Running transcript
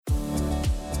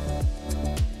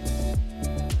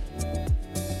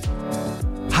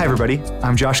Hi, everybody.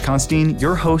 I'm Josh Constine,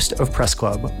 your host of Press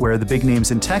Club, where the big names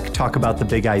in tech talk about the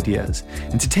big ideas.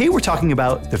 And today we're talking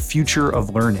about the future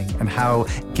of learning and how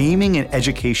gaming and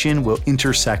education will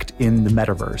intersect in the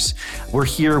metaverse. We're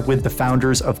here with the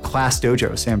founders of Class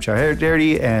Dojo, Sam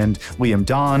Chowdhury and Liam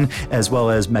Dawn, as well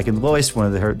as Megan Lois,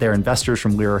 one of their investors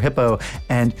from Lyra Hippo.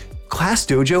 And Class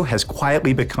Dojo has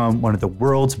quietly become one of the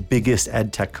world's biggest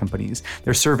ed tech companies.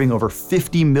 They're serving over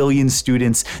 50 million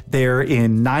students. They're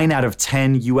in 9 out of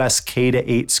 10 US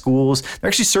K-8 schools. They're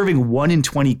actually serving 1 in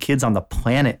 20 kids on the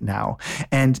planet now.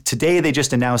 And today they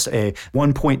just announced a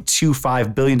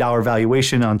 $1.25 billion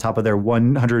valuation on top of their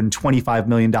 $125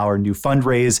 million new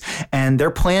fundraise. And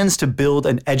their plans to build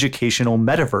an educational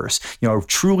metaverse, a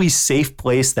truly safe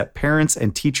place that parents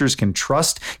and teachers can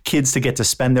trust kids to get to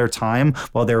spend their time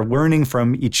while they're learning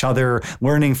from each other,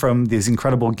 learning from these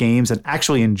incredible games, and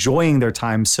actually enjoying their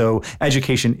time so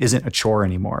education isn't a chore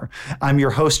anymore. I'm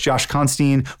your host, Josh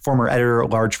Constine, former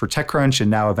editor-at-large for TechCrunch and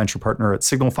now a venture partner at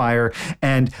SignalFire.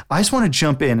 And I just want to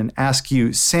jump in and ask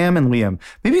you, Sam and Liam,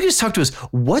 maybe you could just talk to us,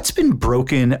 what's been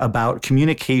broken about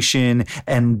communication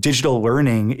and digital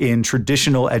learning in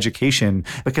traditional education?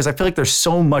 Because I feel like there's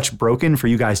so much broken for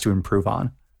you guys to improve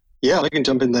on. Yeah, I can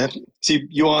jump in there. So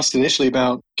you asked initially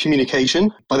about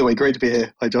communication. By the way, great to be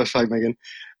here. Hi, Josh. Hi, Megan.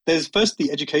 There's first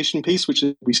the education piece, which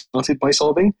we started by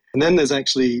solving. And then there's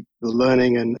actually the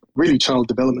learning and really child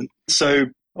development. So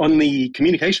on the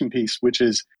communication piece, which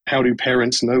is how do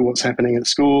parents know what's happening at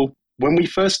school? When we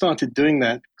first started doing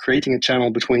that, creating a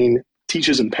channel between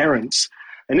teachers and parents,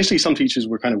 initially some teachers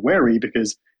were kind of wary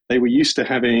because they were used to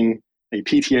having a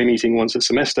PTA meeting once a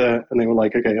semester, and they were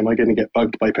like, okay, am I going to get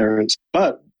bugged by parents?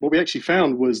 But what we actually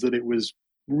found was that it was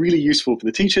really useful for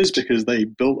the teachers because they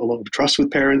built a lot of trust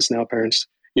with parents. Now parents,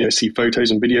 see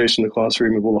photos and videos from the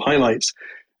classroom of all the highlights.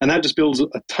 And that just builds a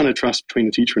ton of trust between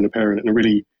the teacher and the parent and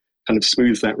really kind of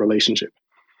smooths that relationship.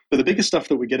 But the biggest stuff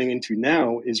that we're getting into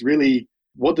now is really,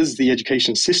 what does the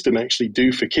education system actually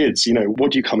do for kids?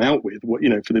 What do you come out with? What,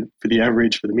 for the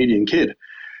average, for the median kid?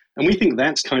 And we think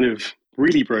that's kind of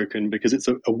really broken because it's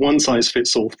a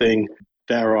one-size-fits-all thing.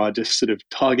 There are just sort of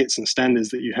targets and standards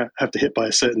that you have to hit by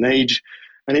a certain age.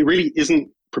 And it really isn't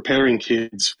preparing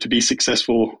kids to be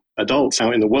successful adults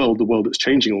out in the world that's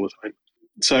changing all the time.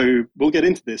 So we'll get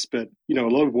into this, but a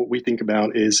lot of what we think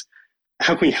about is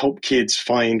how can we help kids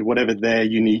find whatever their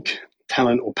unique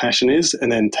talent or passion is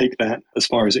and then take that as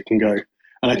far as it can go.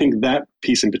 And I think that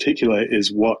piece in particular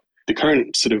is what the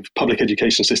current sort of public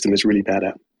education system is really bad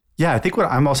at. Yeah, I think what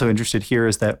I'm also interested here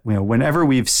is that, whenever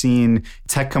we've seen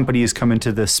tech companies come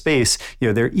into this space,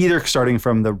 they're either starting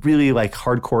from the really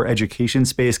hardcore education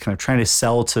space, kind of trying to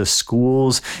sell to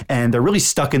schools, and they're really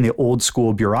stuck in the old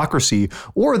school bureaucracy,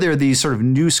 or they're these sort of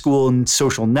new school and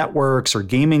social networks or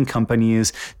gaming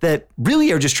companies that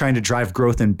really are just trying to drive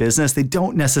growth in business. They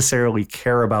don't necessarily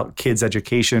care about kids'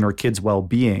 education or kids'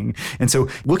 well-being. And so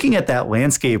looking at that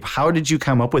landscape, how did you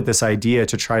come up with this idea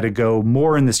to try to go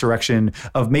more in this direction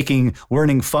of making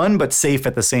learning fun but safe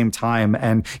at the same time?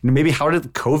 And maybe how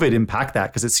did COVID impact that?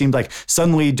 Because it seemed like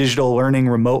suddenly digital learning,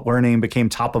 remote learning became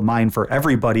top of mind for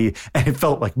everybody, and it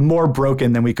felt like more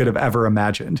broken than we could have ever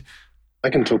imagined. I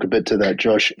can talk a bit to that,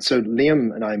 Josh. So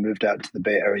Liam and I moved out to the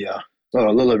Bay Area a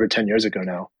little over 10 years ago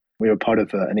now. We were part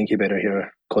of an incubator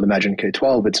here called Imagine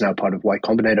K-12. It's now part of Y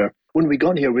Combinator. When we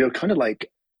got here, we were kind of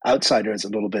like outsiders a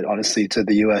little bit, honestly, to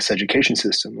the US education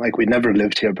system. We'd never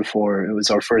lived here before. It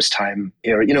was our first time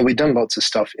here. We'd done lots of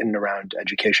stuff in and around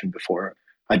education before.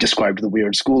 I described the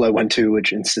weird school I went to,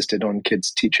 which insisted on kids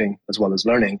teaching as well as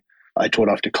learning. I taught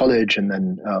after college and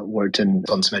then worked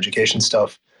on some education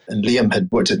stuff. And Liam had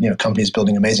worked at companies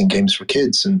building amazing games for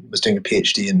kids and was doing a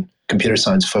PhD in computer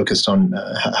science focused on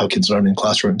how kids learn in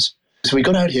classrooms. So we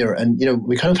got out here and,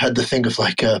 we kind of had the thing of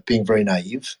being very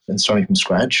naive and starting from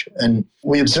scratch. And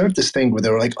we observed this thing where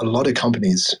there were a lot of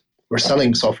companies were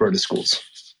selling software to schools.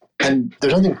 And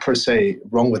there's nothing per se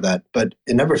wrong with that, but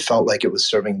it never felt like it was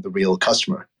serving the real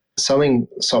customer. Selling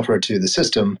software to the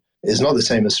system is not the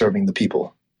same as serving the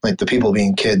people, the people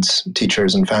being kids,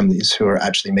 teachers, and families who are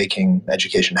actually making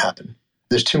education happen.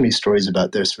 There's too many stories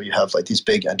about this where you have these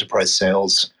big enterprise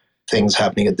sales things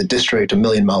happening at the district a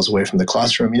million miles away from the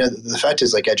classroom. The fact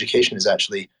is education is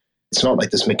actually, it's not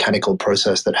like this mechanical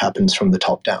process that happens from the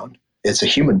top down. It's a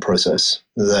human process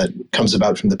that comes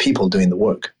about from the people doing the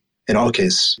work. In our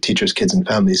case, teachers, kids, and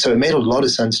families. So it made a lot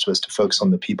of sense to us to focus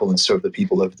on the people and serve the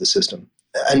people over the system.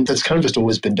 And that's kind of just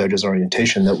always been Dojo's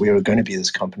orientation, that we were going to be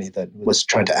this company that was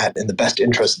trying to act in the best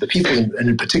interest of the people and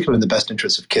in particular in the best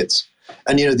interest of kids.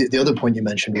 And the other point you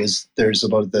mentioned was there's a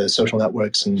lot of the social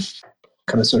networks and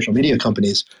kind of social media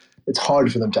companies it's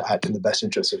hard for them to act in the best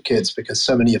interests of kids because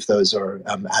so many of those are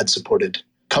ad-supported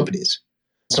companies.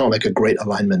 It's not like a great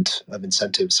alignment of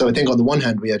incentives. So I think on the one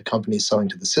hand, we had companies selling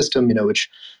to the system, which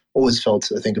always felt,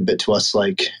 I think, a bit to us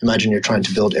like, imagine you're trying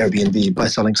to build Airbnb by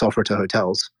selling software to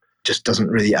hotels. Just doesn't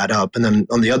really add up. And then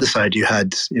on the other side, you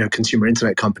had consumer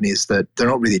internet companies that they're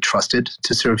not really trusted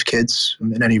to serve kids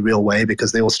in any real way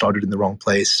because they all started in the wrong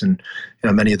place. And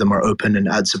many of them are open and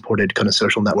ad-supported kind of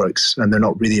social networks, and they're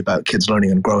not really about kids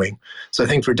learning and growing. So I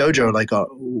think for Dojo,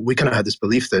 we kind of had this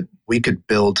belief that we could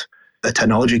build a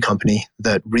technology company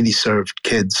that really served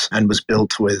kids and was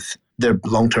built with their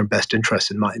long-term best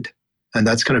interests in mind. And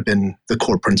that's kind of been the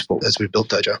core principle as we built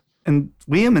Dojo. And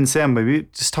Liam and Sam, maybe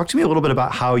just talk to me a little bit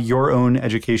about how your own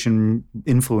education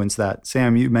influenced that.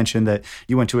 Sam, you mentioned that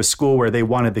you went to a school where they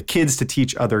wanted the kids to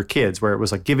teach other kids, where it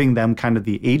was like giving them kind of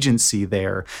the agency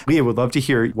there. Leah, would love to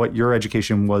hear what your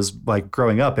education was like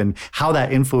growing up and how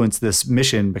that influenced this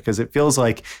mission, because it feels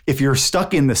like if you're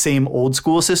stuck in the same old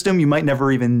school system, you might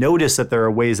never even notice that there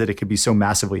are ways that it could be so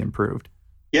massively improved.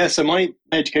 Yeah, so my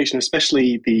education,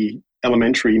 especially the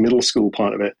elementary, middle school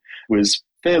part of it, was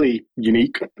fairly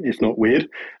unique, if not weird,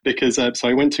 because so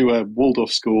I went to a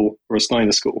Waldorf school or a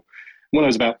Steiner school. When I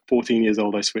was about 14 years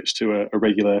old, I switched to a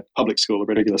regular public school, a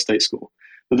regular state school.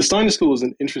 But the Steiner school is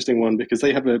an interesting one because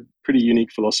they have a pretty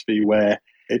unique philosophy where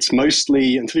it's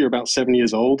mostly, until you're about 7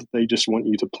 years old, they just want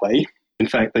you to play. In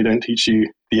fact, they don't teach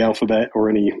you the alphabet or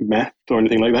any math or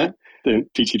anything like that. They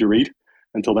don't teach you to read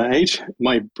until that age.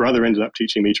 My brother ended up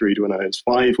teaching me to read when I was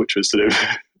 5, which was sort of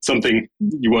something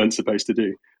you weren't supposed to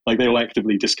do. Like they will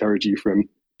actively discourage you from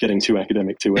getting too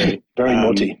academic too early. Very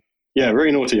naughty. Yeah,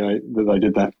 very naughty that I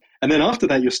did that. And then after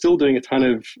that, you're still doing a ton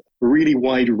of really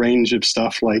wide range of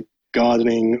stuff like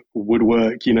gardening,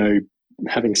 woodwork,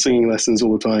 having singing lessons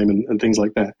all the time and things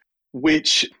like that,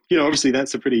 which, obviously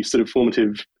that's a pretty sort of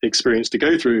formative experience to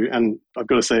go through. And I've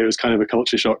got to say it was kind of a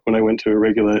culture shock when I went to a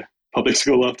regular public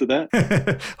school after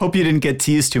that. Hope you didn't get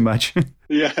teased too much.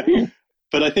 Yeah.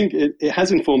 But I think it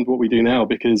has informed what we do now,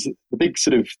 because the big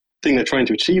sort of thing they're trying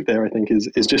to achieve there, I think, is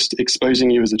just exposing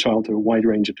you as a child to a wide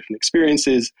range of different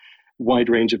experiences, wide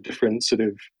range of different sort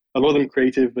of, a lot of them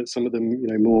creative, but some of them,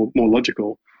 more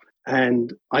logical.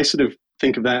 And I sort of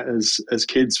think of that as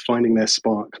kids finding their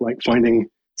spark, like finding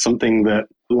something that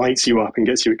lights you up and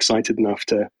gets you excited enough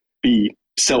to be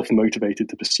self-motivated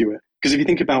to pursue it. Because if you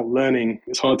think about learning,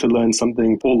 it's hard to learn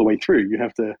something all the way through. You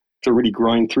have to really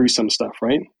grind through some stuff,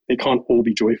 right? It can't all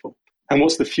be joyful. And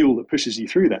what's the fuel that pushes you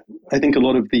through that? I think a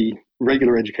lot of the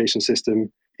regular education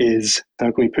system is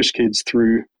how can we push kids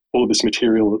through all of this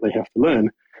material that they have to learn?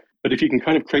 But if you can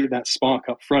kind of create that spark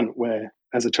up front where,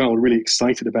 as a child, really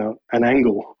excited about an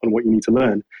angle on what you need to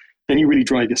learn, then you really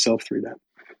drive yourself through that.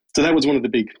 So that was one of the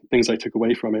big things I took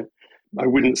away from it. I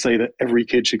wouldn't say that every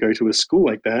kid should go to a school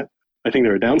like that. I think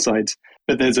there are downsides,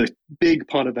 but there's a big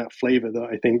part of that flavor that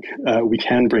I think we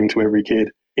can bring to every kid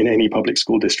in any public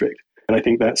school district. And I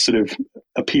think that's sort of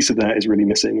a piece of that is really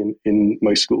missing in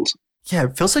most schools. Yeah,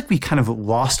 it feels like we kind of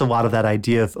lost a lot of that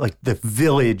idea of like the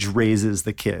village raises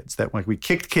the kids, that like we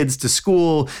kicked kids to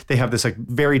school. They have this like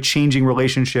very changing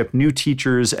relationship, new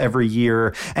teachers every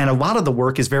year. And a lot of the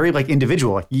work is very like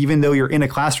individual. Like, even though you're in a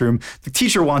classroom, the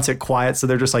teacher wants it quiet. So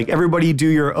they're just like, everybody do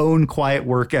your own quiet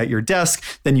work at your desk.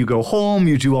 Then you go home,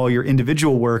 you do all your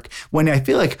individual work. When I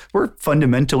feel like we're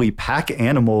fundamentally pack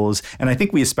animals. And I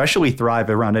think we especially thrive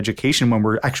around education when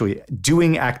we're actually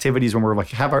doing activities, when we're like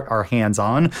have our hands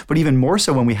on, but even more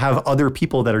so when we have other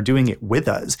people that are doing it with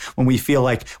us, when we feel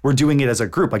like we're doing it as a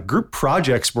group. Like group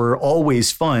projects were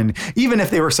always fun, even if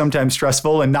they were sometimes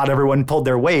stressful and not everyone pulled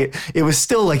their weight. It was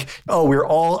still like, oh, we're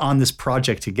all on this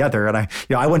project together. And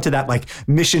I went to that like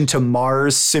Mission to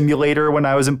Mars simulator when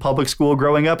I was in public school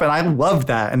growing up, and I loved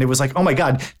that. And it was like, oh my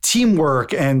God,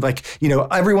 teamwork and like,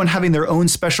 everyone having their own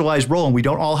specialized role, and we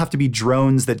don't all have to be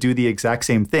drones that do the exact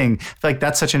same thing. I feel like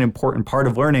that's such an important part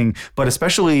of learning, but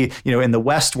especially, in the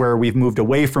West, where we've moved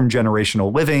away from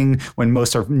generational living, when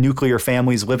most are nuclear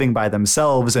families living by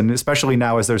themselves. And especially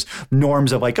now as there's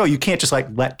norms of like, oh, you can't just like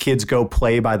let kids go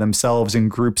play by themselves in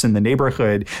groups in the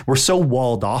neighborhood. We're so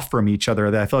walled off from each other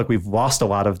that I feel like we've lost a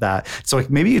lot of that. So like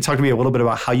maybe you talk to me a little bit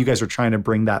about how you guys are trying to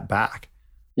bring that back.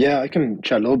 Yeah, I can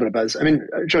chat a little bit about this. I mean,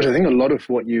 Josh, I think a lot of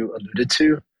what you alluded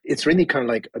to, it's really kind of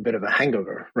like a bit of a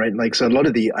hangover, right? Like, so a lot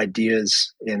of the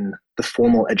ideas in the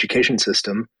formal education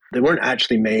system, they weren't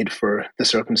actually made for the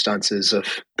circumstances of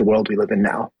the world we live in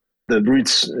now. The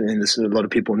roots, and this, a lot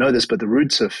of people know this, but the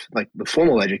roots of like the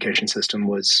formal education system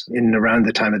was in around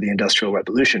the time of the Industrial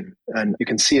Revolution. And you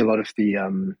can see a lot of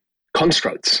the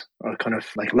constructs are kind of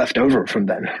like left over from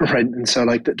then, right? And so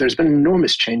like there's been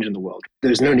enormous change in the world.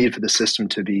 There's no need for the system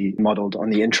to be modeled on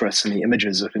the interests and the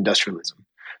images of industrialism.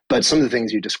 But some of the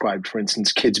things you described, for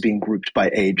instance, kids being grouped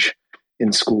by age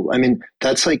in school, I mean,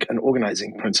 that's like an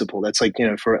organizing principle. That's like,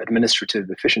 for administrative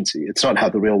efficiency. It's not how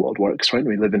the real world works, right?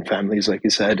 We live in families, like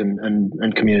you said,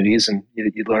 and communities, and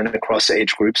you learn across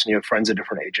age groups, and you have friends at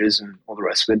different ages and all the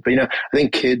rest of it. But, I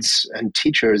think kids and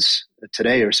teachers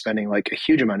today are spending like a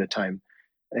huge amount of time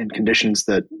in conditions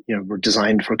that, were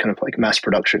designed for kind of like mass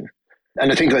production.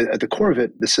 And I think that at the core of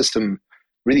it, the system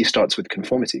really starts with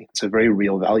conformity. It's a very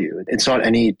real value. It's not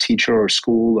any teacher or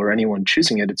school or anyone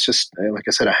choosing it. It's just, like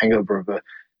I said, a hangover of a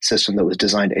system that was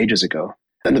designed ages ago.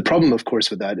 And the problem, of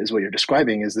course, with that is what you're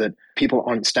describing is that people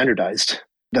aren't standardized.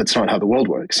 That's not how the world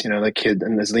works. Like kid,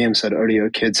 and as Liam said earlier,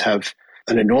 kids have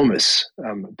an enormous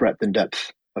breadth and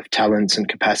depth of talents and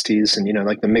capacities. And,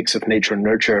 like the mix of nature and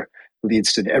nurture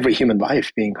leads to every human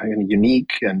life being kind of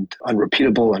unique and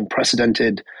unrepeatable,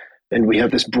 unprecedented. And we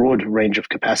have this broad range of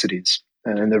capacities.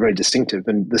 And they're very distinctive.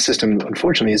 And the system,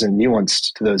 unfortunately, isn't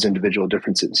nuanced to those individual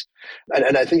differences.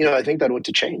 And I think, I think that ought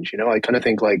to change. I kind of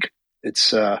think like it's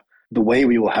the way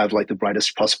we will have like the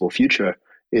brightest possible future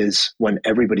is when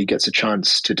everybody gets a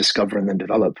chance to discover and then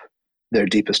develop their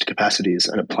deepest capacities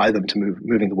and apply them to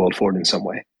moving the world forward in some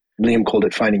way. Liam called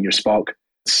it finding your spark.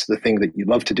 It's the thing that you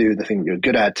love to do, the thing that you're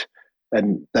good at.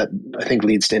 And that I think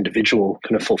leads to individual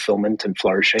kind of fulfillment and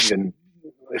flourishing. And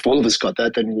if all of us got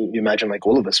that, then you imagine like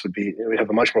all of us we'd have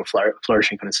a much more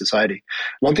flourishing kind of society.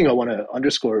 One thing I want to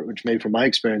underscore, which maybe from my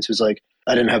experience was like,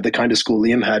 I didn't have the kind of school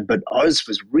Liam had, but ours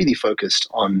was really focused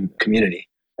on community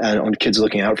and on kids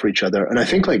looking out for each other. And I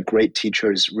think like great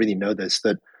teachers really know this,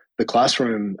 that the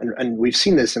classroom, and we've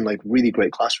seen this in like really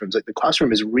great classrooms, like the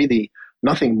classroom is really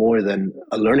nothing more than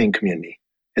a learning community.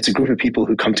 It's a group of people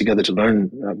who come together to learn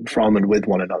from and with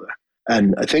one another.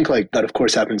 And I think like that, of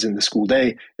course, happens in the school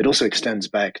day. It also extends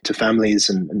back to families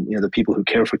and the people who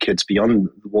care for kids beyond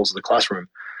the walls of the classroom.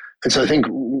 And so I think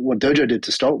what Dojo did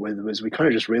to start with was we kind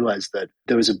of just realized that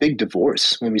there was a big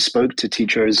divorce when we spoke to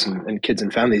teachers and kids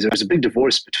and families. There was a big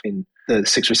divorce between the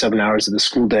 6 or 7 hours of the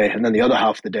school day and then the other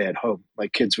half of the day at home.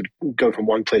 Like kids would go from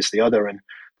one place to the other and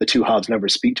the two halves never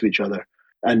speak to each other.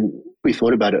 And we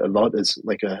thought about it a lot as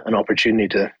like an opportunity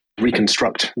to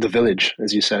reconstruct the village,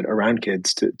 as you said, around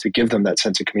kids to give them that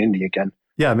sense of community again.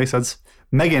 Yeah, it makes sense.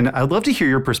 Megan, I'd love to hear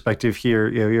your perspective here.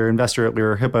 You're an investor at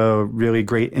Lyra Hippo, really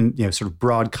great in sort of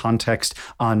broad context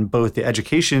on both the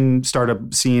education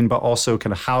startup scene, but also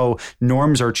kind of how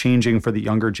norms are changing for the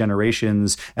younger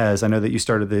generations. As I know that you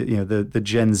started the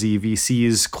Gen Z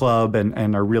VCs club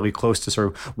and are really close to sort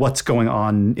of what's going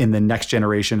on in the next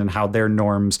generation and how their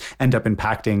norms end up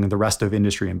impacting the rest of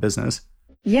industry and business.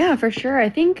 Yeah, for sure. I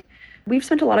think we've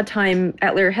spent a lot of time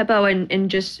at Lyra Hippo and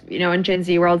just, in Gen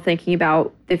Z world thinking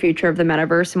about the future of the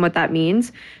metaverse and what that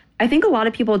means. I think a lot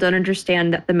of people don't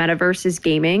understand that the metaverse is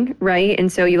gaming, right?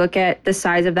 And so you look at the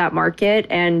size of that market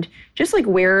and just like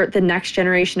where the next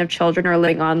generation of children are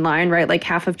living online, right? Like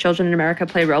half of children in America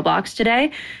play Roblox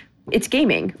today. It's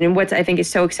gaming. And what I think is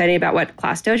so exciting about what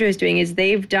Class Dojo is doing is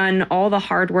they've done all the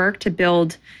hard work to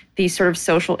build these sort of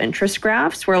social interest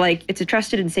graphs where like it's a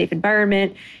trusted and safe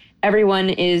environment. Everyone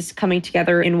is coming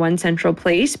together in one central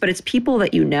place, but it's people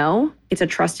that it's a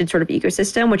trusted sort of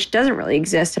ecosystem, which doesn't really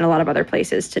exist in a lot of other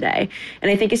places today. And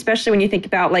I think especially when you think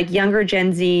about like younger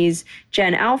Gen Zs,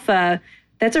 Gen Alpha,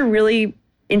 that's a really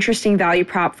interesting value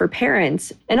prop for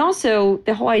parents. And also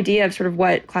the whole idea of sort of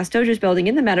what Class Dojo is building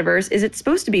in the metaverse is it's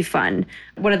supposed to be fun.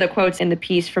 One of the quotes in the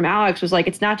piece from Alex was like,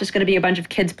 it's not just going to be a bunch of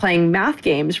kids playing math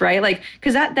games, right? Like,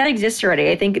 because that exists already.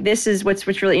 I think this is what's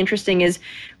really interesting is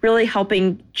really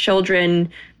helping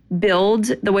children build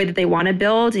the way that they want to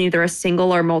build in either a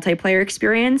single or multiplayer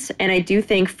experience. And I do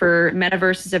think for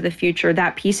metaverses of the future,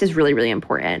 that piece is really, really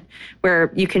important, where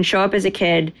you can show up as a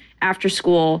kid after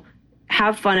school,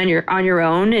 have fun on your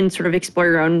own and sort of explore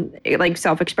your own like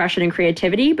self-expression and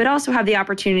creativity, but also have the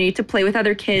opportunity to play with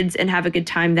other kids and have a good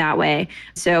time that way.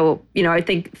 So, I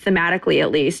think thematically, at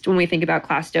least when we think about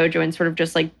Class Dojo and sort of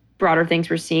just like broader things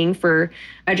we're seeing for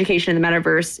education in the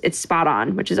metaverse, it's spot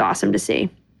on, which is awesome to see.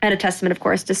 And a testament, of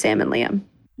course, to Sam and Liam.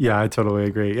 Yeah, I totally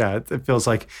agree. Yeah, it feels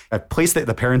like a place that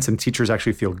the parents and teachers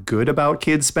actually feel good about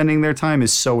kids spending their time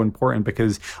is so important,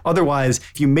 because otherwise,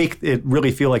 if you make it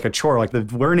really feel like a chore, like the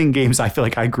learning games I feel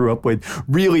like I grew up with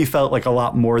really felt like a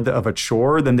lot more of a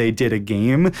chore than they did a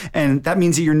game. And that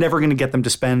means that you're never going to get them to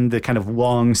spend the kind of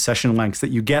long session lengths that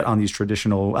you get on these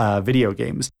traditional video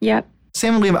games. Yep.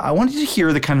 Sam and Liam, I wanted to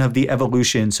hear the kind of the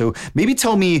evolution. So maybe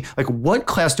tell me like what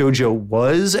Class Dojo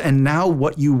was and now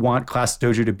what you want Class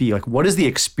Dojo to be. Like what is the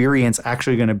experience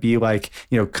actually going to be like,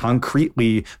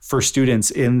 concretely for students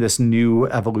in this new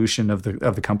evolution of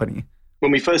the company?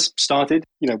 When we first started,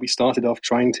 we started off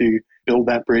trying to build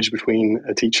that bridge between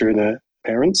a teacher and a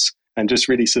parents and just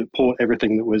really support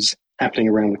everything that was happening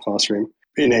around the classroom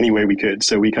in any way we could.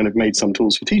 So we kind of made some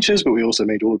tools for teachers, but we also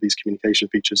made all of these communication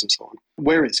features and so on.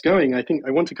 Where it's going, I think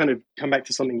I want to kind of come back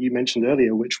to something you mentioned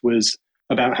earlier, which was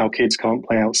about how kids can't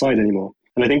play outside anymore.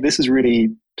 And I think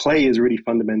play is really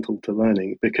fundamental to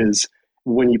learning, because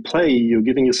when you play, you're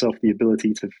giving yourself the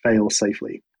ability to fail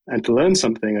safely. And to learn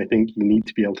something, I think you need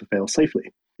to be able to fail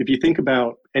safely. If you think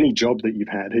about any job that you've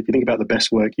had, if you think about the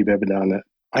best work you've ever done,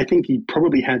 I think you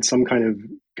probably had some kind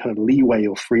of leeway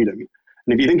or freedom.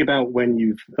 And if you think about when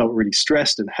you've felt really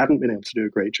stressed and haven't been able to do a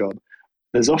great job,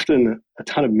 there's often a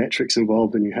ton of metrics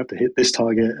involved and you have to hit this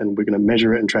target and we're going to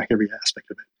measure it and track every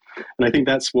aspect of it. And I think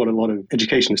that's what a lot of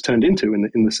education has turned into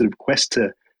in the sort of quest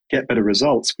to get better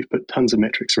results. We've put tons of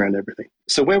metrics around everything.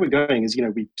 So where we're going is,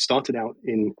 we started out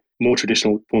in more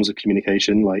traditional forms of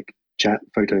communication like chat,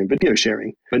 photo, and video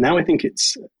sharing. But now I think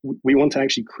we want to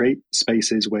actually create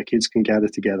spaces where kids can gather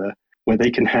together, where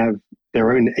they can have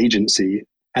their own agency.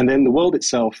 And then the world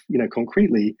itself,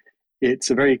 concretely, it's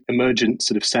a very emergent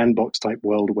sort of sandbox type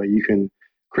world where you can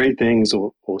create things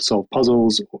or solve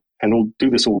puzzles and all do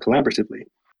this all collaboratively.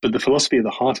 But the philosophy at the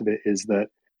heart of it is that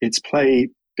it's play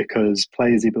because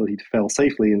play is the ability to fail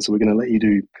safely. And so we're going to let you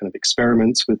do kind of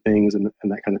experiments with things and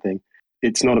that kind of thing.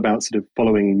 It's not about sort of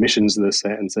following missions that are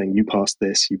set and saying, you passed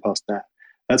this, you passed that.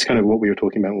 That's kind of what we were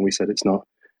talking about when we said it's not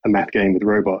a math game with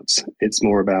robots. It's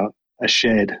more about a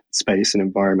shared space and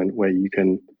environment where you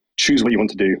can choose what you want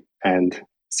to do and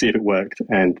see if it worked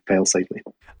and fail safely.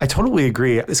 I totally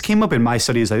agree. This came up in my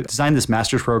studies. I designed this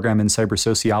master's program in cyber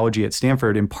sociology at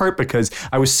Stanford, in part because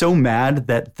I was so mad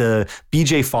that the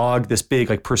BJ Fogg, this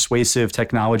big persuasive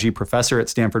technology professor at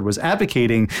Stanford, was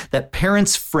advocating that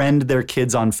parents friend their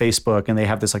kids on Facebook and they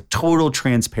have this total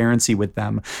transparency with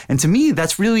them. And to me,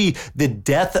 that's really the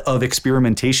death of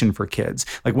experimentation for kids.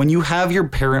 Like when you have your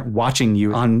parent watching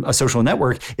you on a social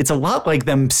network, it's a lot like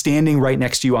them standing right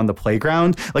next to you on the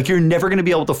playground. Like you're never going to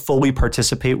be able to fully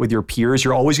participate with your peers.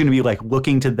 You're always going to be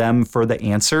looking to them for the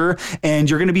answer, and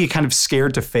you're going to be kind of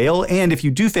scared to fail. And if you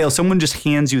do fail, someone just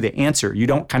hands you the answer. You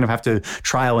don't kind of have to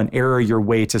trial and error your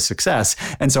way to success.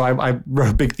 And so I wrote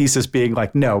a big thesis being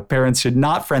no, parents should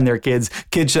not friend their kids.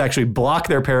 Kids should actually block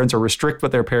their parents or restrict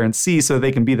what their parents see so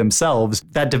they can be themselves.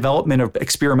 That development of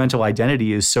experimental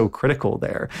identity is so critical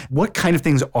there. What kind of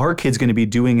things are kids going to be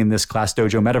doing in this Class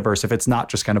Dojo metaverse if it's not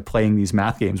just kind of playing these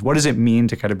math games? What does it mean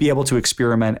to kind of be able to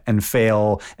experiment and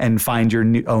fail and find your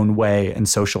own way and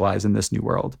socialize in this new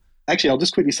world? Actually, I'll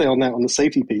just quickly say on the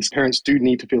safety piece, parents do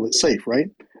need to feel it's safe, right?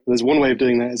 And there's one way of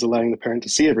doing that is allowing the parent to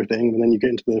see everything, and then you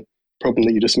get into the problem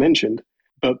that you just mentioned.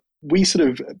 But we sort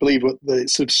of believe that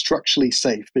it's sort of structurally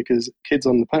safe because kids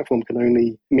on the platform can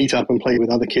only meet up and play with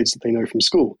other kids that they know from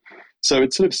school. So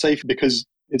it's sort of safe because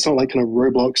it's not like kind of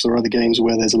Roblox or other games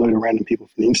where there's a load of random people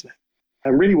from the internet.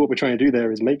 And really what we're trying to do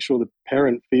there is make sure the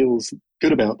parent feels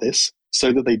good about this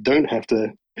so that they don't have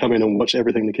to come in and watch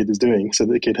everything the kid is doing, so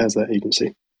that the kid has that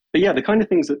agency. But yeah, the kind of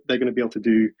things that they're going to be able to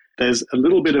do, there's a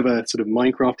little bit of a sort of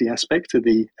Minecraft-y aspect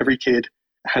to every kid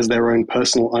has their own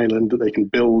personal island that they can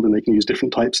build, and they can use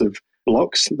different types of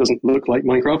blocks. It doesn't look like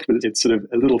Minecraft, but it's sort of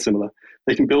a little similar.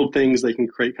 They can build things, they can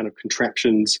create kind of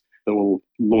contraptions that will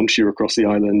launch you across the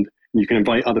island. You can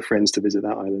invite other friends to visit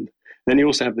that island. Then you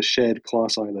also have the shared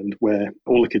class island where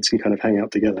all the kids can kind of hang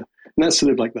out together. And that's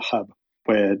sort of like the hub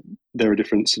where there are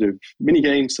different sort of mini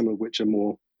games, some of which are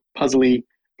more puzzly,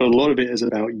 but a lot of it is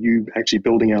about you actually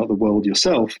building out the world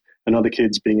yourself and other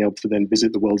kids being able to then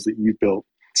visit the worlds that you've built.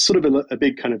 It's sort of a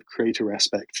big kind of creator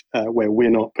aspect where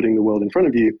we're not putting the world in front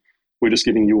of you. We're just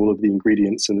giving you all of the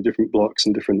ingredients and the different blocks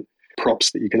and different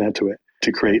props that you can add to it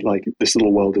to create this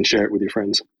little world and share it with your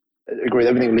friends. I agree with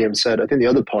everything Liam said. I think the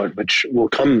other part, which will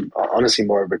come honestly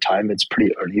more over time, it's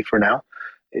pretty early for now,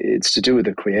 it's to do with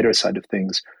the creator side of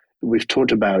things. We've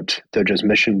talked about Dojo's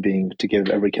mission being to give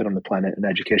every kid on the planet an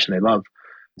education they love.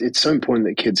 It's so important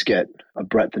that kids get a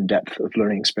breadth and depth of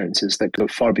learning experiences that go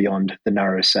far beyond the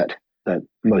narrow set that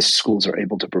most schools are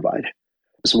able to provide.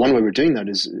 So one way we're doing that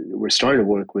is we're starting to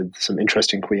work with some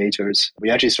interesting creators. We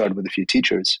actually started with a few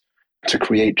teachers to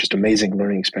create just amazing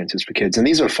learning experiences for kids. And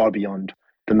these are far beyond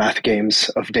the math games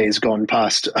of days gone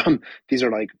past. These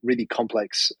are really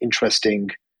complex, interesting,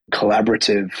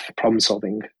 collaborative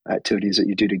problem-solving activities that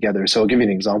you do together. So I'll give you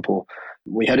an example.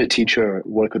 We had a teacher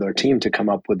work with our team to come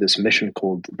up with this mission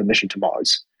called the Mission to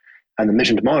Mars. And the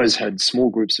Mission to Mars had small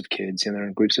groups of kids, they're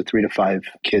in groups of 3 to 5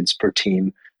 kids per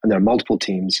team, and there are multiple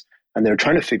teams, and they're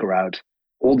trying to figure out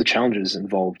all the challenges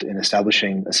involved in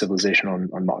establishing a civilization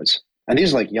on Mars. And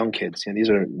these are like young kids, these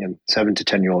are 7 to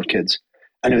 10-year-old kids.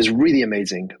 And it was really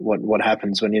amazing what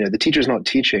happens when, the teacher's not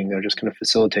teaching, they're just kind of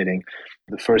facilitating.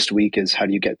 The first week is how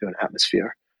do you get through an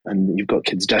atmosphere? And you've got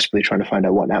kids desperately trying to find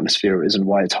out what an atmosphere is and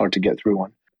why it's hard to get through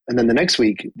one. And then the next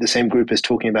week, the same group is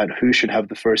talking about who should have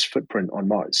the first footprint on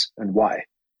Mars and why.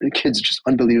 The kids are just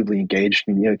unbelievably engaged,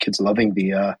 and kids loving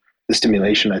the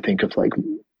stimulation, I think, of like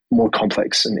more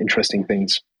complex and interesting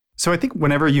things. So I think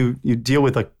whenever you deal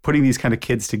with like putting these kind of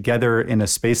kids together in a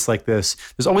space like this,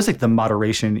 there's always like the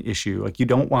moderation issue. Like you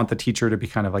don't want the teacher to be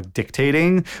kind of like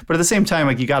dictating, but at the same time,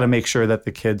 like you got to make sure that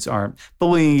the kids aren't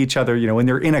bullying each other. When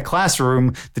they're in a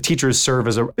classroom, the teachers serve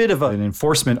as a bit of an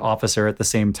enforcement officer at the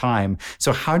same time.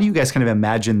 So how do you guys kind of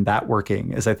imagine that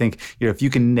working? As I think, if you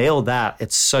can nail that,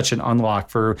 it's such an unlock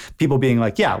for people being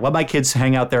like, yeah, let my kids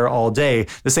hang out there all day,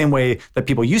 the same way that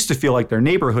people used to feel like their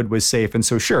neighborhood was safe. And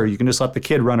so sure, you can just let the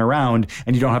kid run around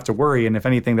and you don't have to worry. And if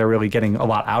anything, they're really getting a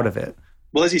lot out of it.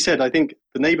 Well, as you said, I think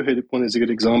the neighborhood one is a good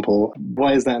example.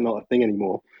 Why is that not a thing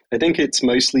anymore? I think it's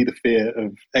mostly the fear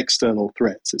of external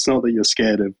threats. It's not that you're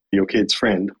scared of your kid's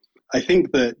friend. I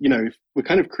think that, we're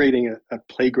kind of creating a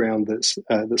playground that's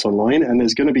online, and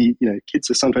there's going to be, kids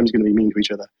are sometimes going to be mean to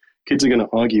each other. Kids are going to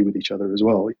argue with each other as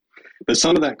well. But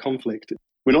some of that conflict,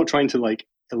 we're not trying to like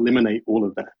eliminate all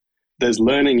of that. There's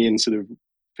learning in sort of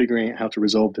figuring out how to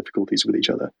resolve difficulties with each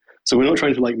other. So we're not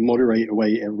trying to like moderate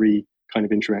away every kind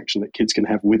of interaction that kids can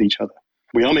have with each other.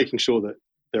 We are making sure that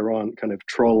there aren't kind of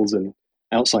trolls and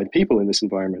outside people in this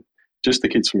environment, just the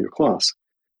kids from your class.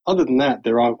 Other than that,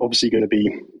 there are obviously going to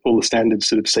be all the standard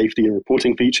sort of safety and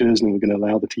reporting features, and we're going to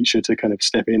allow the teacher to kind of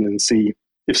step in and see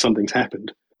if something's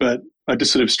happened. But I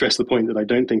just sort of stress the point that I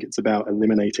don't think it's about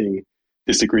eliminating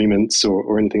disagreements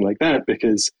or anything like that,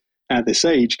 because at this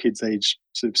age, kids age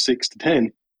sort of 6 to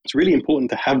 10, it's really important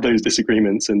to have those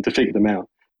disagreements and to figure them out.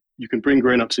 You can bring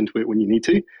grown-ups into it when you need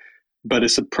to, but a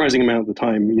surprising amount of the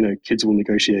time, kids will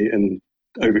negotiate and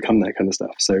overcome that kind of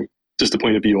stuff. So just a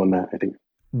point of view on that, I think.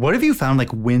 What have you found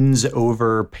like wins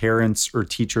over parents or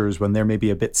teachers when they're maybe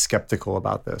a bit skeptical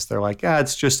about this? They're like,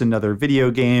 it's just another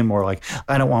video game, or like,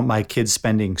 I don't want my kids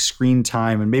spending screen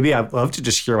time. And maybe I'd love to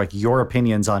just hear like your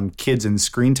opinions on kids and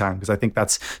screen time, because I think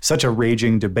that's such a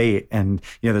raging debate. And,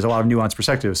 there's a lot of nuanced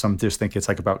perspectives. Some just think it's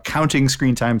like about counting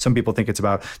screen time. Some people think it's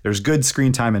about there's good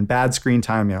screen time and bad screen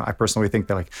time. I personally think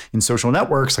that like in social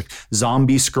networks, like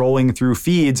zombie scrolling through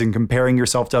feeds and comparing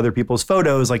yourself to other people's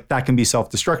photos, like that can be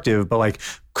self-destructive, but like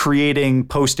creating,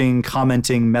 posting,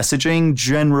 commenting, messaging,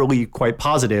 generally quite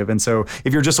positive. And so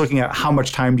if you're just looking at how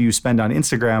much time do you spend on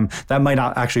Instagram, that might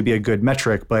not actually be a good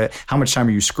metric, but how much time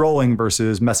are you scrolling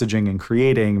versus messaging and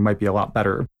creating might be a lot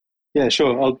better. Yeah,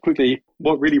 sure. I'll quickly,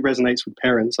 what really resonates with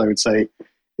parents, I would say,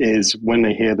 is when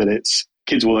they hear that it's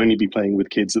kids will only be playing with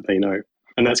kids that they know.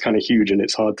 And that's kind of huge, and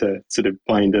it's hard to sort of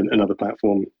find another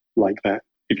platform like that.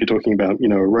 If you're talking about, a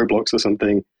Roblox or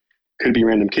something, could be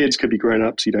random kids, could be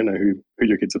grown-ups, you don't know who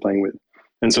your kids are playing with.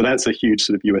 And so that's a huge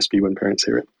sort of USP when parents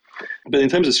hear it. But in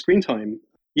terms of screen time,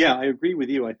 yeah, I agree with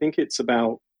you. I think it's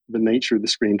about the nature of the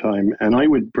screen time. And I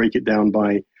would break it down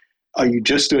by, are you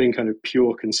just doing kind of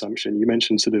pure consumption? You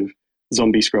mentioned sort of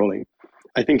zombie scrolling.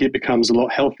 I think it becomes a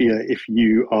lot healthier if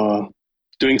you are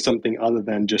doing something other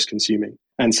than just consuming.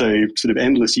 And so sort of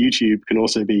endless YouTube can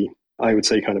also be, I would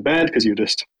say, kind of bad because you're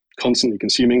just constantly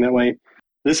consuming that way.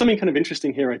 There's something kind of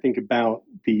interesting here, I think, about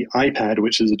the iPad,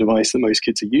 which is a device that most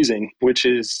kids are using, which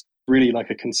is really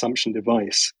like a consumption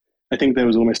device. I think there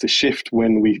was almost a shift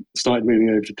when we started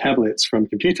moving over to tablets from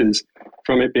computers,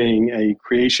 from it being a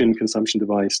creation consumption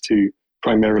device to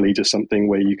primarily just something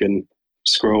where you can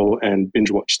scroll and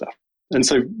binge watch stuff. And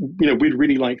so, we'd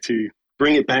really like to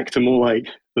bring it back to more like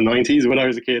the 90s. When I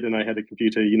was a kid and I had a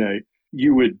computer,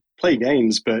 you would play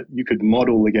games, but you could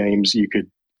model the games, you could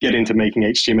get into making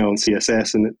HTML and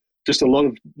CSS, and just a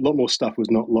lot more stuff was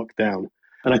not locked down.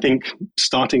 And I think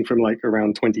starting from like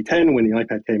around 2010 when the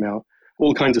iPad came out,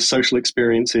 all kinds of social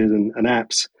experiences and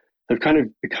apps have kind of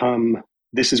become,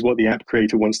 this is what the app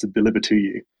creator wants to deliver to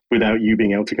you without you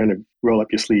being able to kind of roll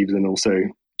up your sleeves and also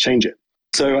change it.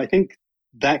 So I think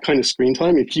that kind of screen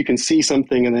time, if you can see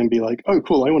something and then be like, oh,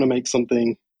 cool, I want to make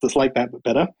something that's like that but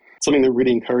better, something that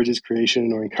really encourages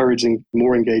creation or encouraging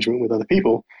more engagement with other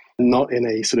people, not in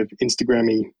a sort of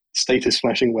Instagram-y status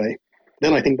flashing way,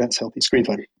 then I think that's healthy screen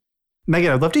time.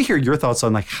 Megan, I'd love to hear your thoughts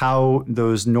on like how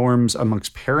those norms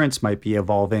amongst parents might be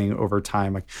evolving over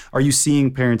time. Like, are you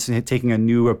seeing parents taking a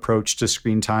new approach to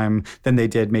screen time than they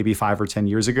did maybe 5 or 10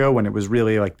 years ago when it was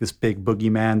really like this big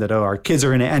boogeyman that, oh, our kids are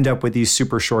going to end up with these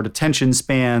super short attention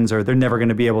spans, or they're never going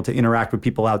to be able to interact with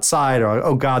people outside, or,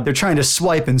 oh God, they're trying to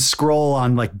swipe and scroll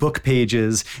on like book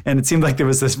pages. And it seemed like there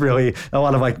was this really a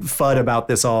lot of like FUD about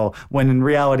this all, when in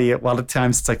reality, a lot of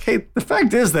times it's like, hey, the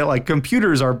fact is that like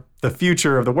computers are the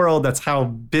future of the world. That's how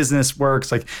business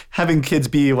works. Like having kids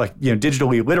be like,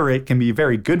 digitally literate can be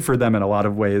very good for them in a lot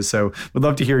of ways. So would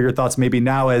love to hear your thoughts maybe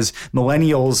now as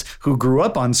millennials who grew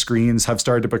up on screens have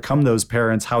started to become those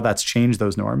parents, how that's changed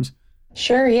those norms.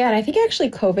 Sure. Yeah. And I think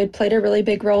actually COVID played a really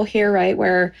big role here, right?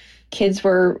 Where kids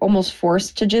were almost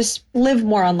forced to just live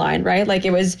more online, right? Like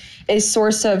it was a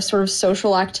source of sort of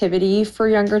social activity for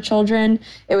younger children.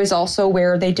 It was also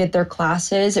where they did their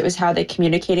classes. It was how they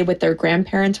communicated with their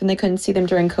grandparents when they couldn't see them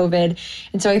during COVID.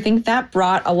 And so I think that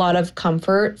brought a lot of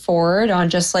comfort forward on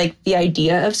just like the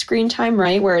idea of screen time,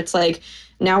 right? Where it's like,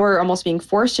 now we're almost being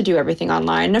forced to do everything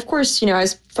online. And of course,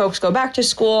 as folks go back to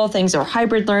school, things are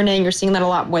hybrid learning. You're seeing that a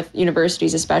lot with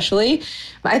universities, especially.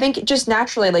 I think just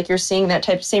naturally, like you're seeing that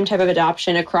same type of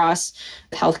adoption across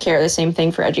healthcare, the same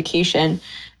thing for education.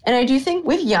 And I do think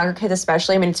with younger kids,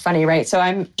 especially, I mean, it's funny, right? So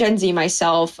I'm Gen Z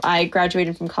myself. I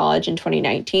graduated from college in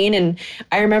 2019. And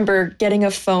I remember getting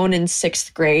a phone in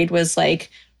 6th grade was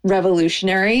like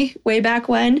revolutionary way back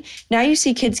when. Now you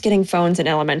see kids getting phones in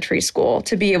elementary school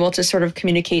to be able to sort of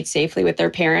communicate safely with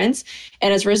their parents.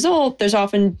 And as a result, there's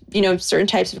often, certain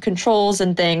types of controls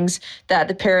and things that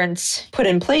the parents put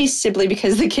in place simply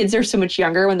because the kids are so much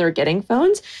younger when they're getting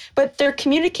phones, but they're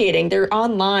communicating, they're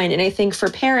online. And I think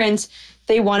for parents,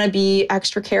 they want to be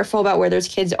extra careful about where those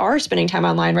kids are spending time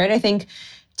online, right? I think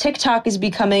TikTok is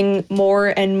becoming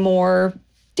more and more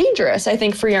dangerous, I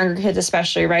think, for younger kids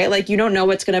especially, right? Like you don't know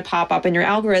what's going to pop up in your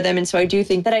algorithm. And so I do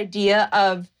think that idea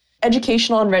of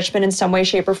educational enrichment in some way,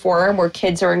 shape, or form where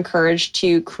kids are encouraged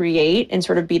to create and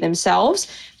sort of be themselves,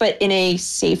 but in a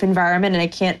safe environment. And I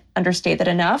can't understate that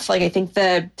enough. Like I think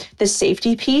the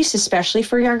safety piece, especially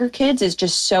for younger kids, is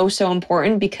just so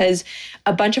important because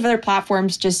a bunch of other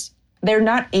platforms they're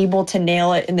not able to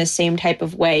nail it in the same type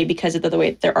of way because of the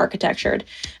way they're architectured.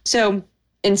 So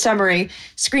in summary,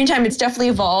 screen time, it's definitely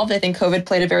evolved. I think COVID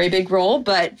played a very big role,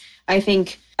 but I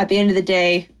think at the end of the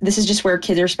day, this is just where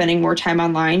kids are spending more time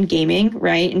online gaming,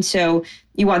 right? And so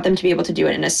you want them to be able to do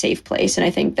it in a safe place. And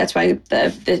I think that's why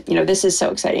this is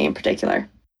so exciting in particular.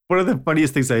 One of the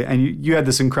funniest things, and you had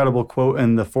this incredible quote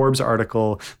in the Forbes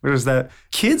article, which is that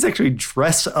kids actually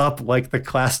dress up like the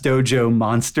Class Dojo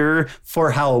monster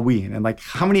for Halloween. And like,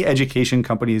 how many education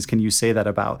companies can you say that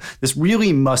about? This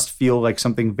really must feel like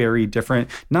something very different,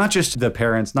 not just to the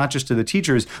parents, not just to the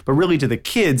teachers, but really to the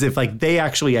kids, if like they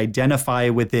actually identify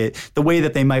with it the way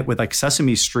that they might with like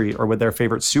Sesame Street or with their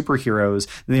favorite superheroes,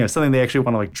 something they actually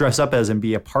want to like dress up as and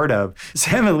be a part of.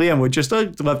 Sam and Liam would just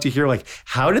love to hear like,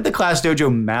 how did the Class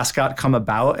Dojo mascot come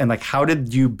about, and like how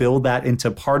did you build that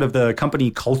into part of the company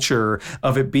culture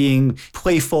of it being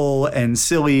playful and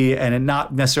silly and it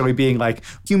not necessarily being like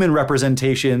human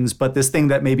representations, but this thing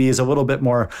that maybe is a little bit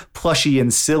more plushy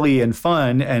and silly and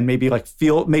fun and maybe like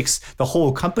makes the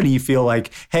whole company feel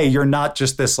like, hey, you're not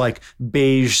just this like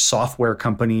beige software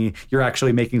company, you're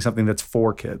actually making something that's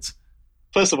for kids.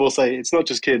 First of all, say it's not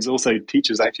just kids, also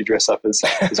teachers actually dress up as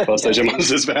Class Dojo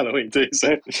monsters for Halloween too.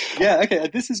 So yeah, okay,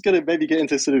 this is going to maybe get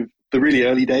into sort of the really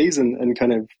early days and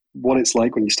kind of what it's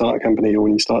like when you start a company or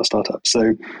when you start a startup.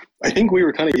 So I think we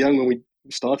were kind of young when we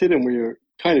started and we were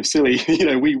kind of silly.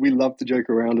 We loved to joke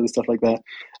around and stuff like that.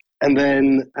 And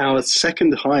then our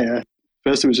second hire,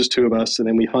 first it was just two of us, and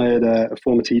then we hired a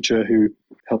former teacher who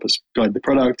helped us guide the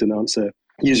product and answer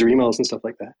user emails and stuff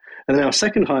like that. And then our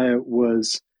second hire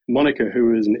was Monica,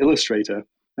 who was an illustrator,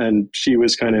 and she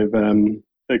was kind of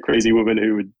a crazy woman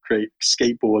who would create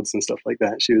skateboards and stuff like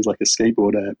that. She was like a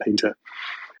skateboard painter.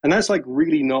 And that's like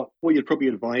really not what you'd probably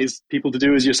advise people to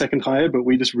do as your second hire, but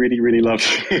we just really, really loved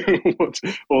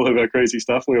all of her crazy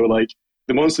stuff. We were like,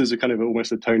 the monsters are kind of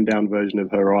almost a toned down version of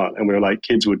her art. And we were like,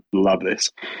 kids would love this.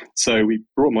 So we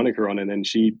brought Monica on, and then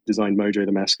she designed Mojo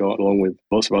the mascot along with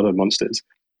lots of other monsters.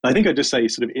 I think I'd just say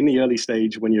sort of in the early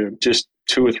stage when you're just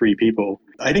 2 or 3 people,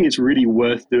 I think it's really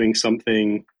worth doing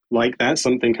something like that,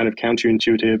 something kind of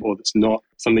counterintuitive or that's not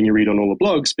something you read on all the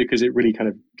blogs, because it really kind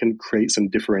of can create some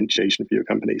differentiation for your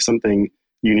company, something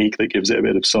unique that gives it a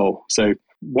bit of soul. So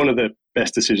one of the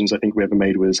best decisions I think we ever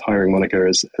made was hiring Monica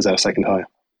as our second hire.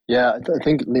 Yeah, I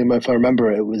think, Liam, if I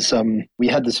remember, it was we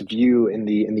had this view in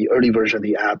the early version of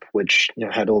the app, which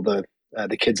had all the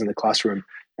kids in the classroom.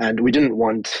 And we didn't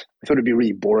want, I thought it'd be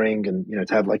really boring and,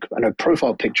 to have like, I know,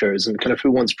 profile pictures and kind of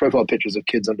who wants profile pictures of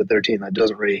kids under 13? That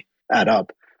doesn't really add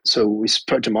up. So we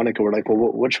spoke to Monica. We're like, well,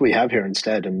 what should we have here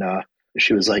instead? And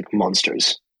she was like,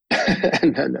 monsters.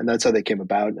 and that's how they came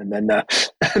about. And then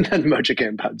Mocha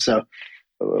came about. So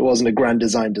it wasn't a grand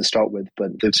design to start with,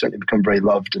 but they've certainly become very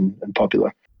loved and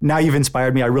popular. Now you've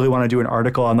inspired me. I really want to do an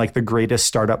article on like the greatest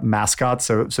startup mascots.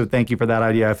 So thank you for that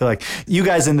idea. I feel like you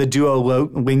guys in the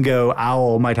Duolingo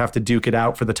OWL might have to duke it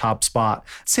out for the top spot.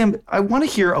 Sam, I want to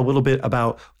hear a little bit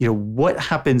about, what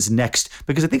happens next,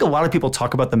 because I think a lot of people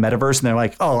talk about the metaverse and they're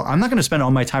like, oh, I'm not going to spend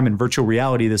all my time in virtual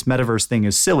reality. This metaverse thing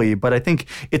is silly. But I think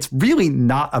it's really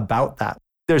not about that.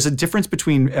 There's a difference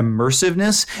between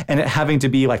immersiveness and it having to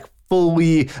be like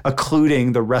fully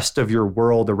occluding the rest of your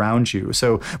world around you.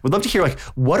 So we'd love to hear, like,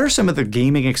 what are some of the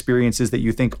gaming experiences that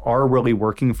you think are really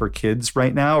working for kids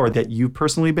right now, or that you've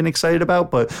personally been excited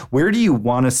about? But where do you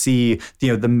want to see,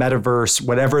 the metaverse,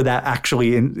 whatever that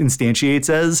actually instantiates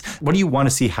as, what do you want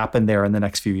to see happen there in the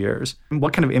next few years? And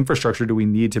what kind of infrastructure do we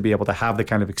need to be able to have the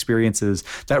kind of experiences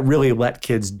that really let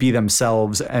kids be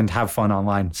themselves and have fun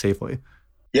online safely?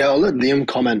 Yeah, I'll let Liam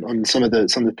comment on some of the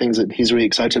things that he's really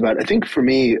excited about. I think for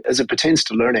me, as it pertains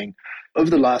to learning, over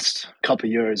the last couple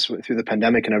of years through the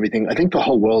pandemic and everything, I think the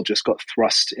whole world just got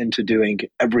thrust into doing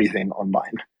everything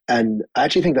online. And I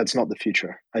actually think that's not the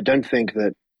future. I don't think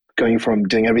that going from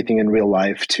doing everything in real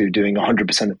life to doing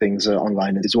 100% of things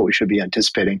online is what we should be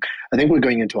anticipating. I think we're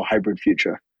going into a hybrid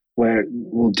future where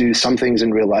we'll do some things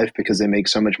in real life because they make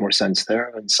so much more sense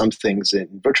there, and some things in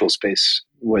virtual space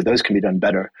where those can be done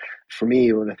better. For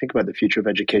me, when I think about the future of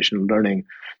education and learning,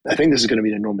 I think this is going to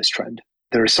be an enormous trend.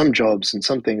 There are some jobs and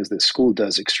some things that school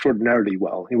does extraordinarily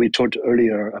well. And we talked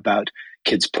earlier about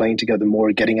kids playing together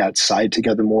more, getting outside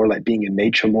together more, like being in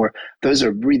nature more. Those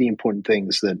are really important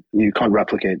things that you can't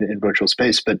replicate in virtual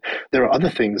space. But there are other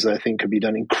things that I think could be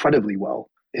done incredibly well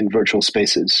in virtual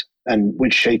spaces, and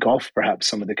which shake off perhaps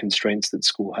some of the constraints that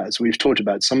school has. We've talked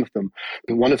about some of them.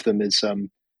 And one of them is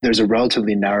there's a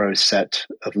relatively narrow set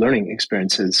of learning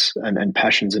experiences and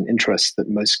passions and interests that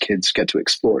most kids get to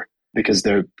explore, because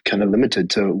they're kind of limited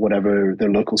to whatever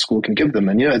their local school can give them.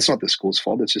 And, it's not the school's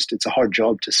fault. It's a hard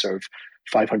job to serve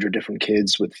 500 different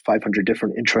kids with 500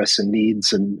 different interests and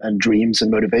needs and dreams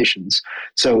and motivations.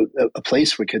 So a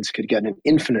place where kids could get an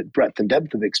infinite breadth and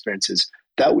depth of experiences,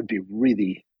 that would be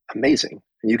really amazing.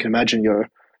 And you can imagine you're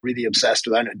really obsessed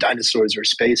with, I don't know, dinosaurs or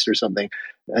space or something.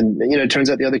 And, it turns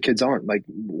out the other kids aren't. Like,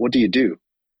 what do you do?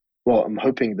 Well, I'm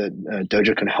hoping that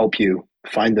Dojo can help you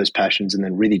find those passions and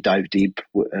then really dive deep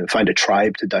and find a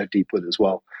tribe to dive deep with as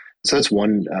well. So that's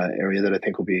one area that I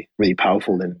think will be really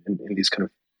powerful in these kind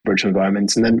of virtual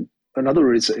environments. And then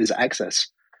another is access.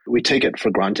 We take it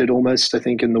for granted almost, I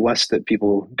think, in the West that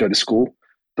people go to school.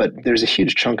 But there's a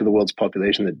huge chunk of the world's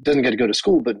population that doesn't get to go to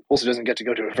school, but also doesn't get to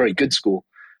go to a very good school.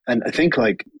 And I think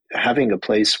like having a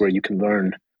place where you can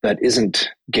learn that isn't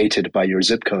gated by your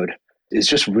zip code is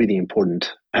just really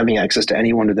important. Having access to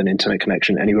anyone with an internet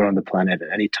connection anywhere on the planet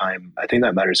at any time, I think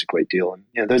that matters a great deal.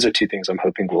 And those are two things I'm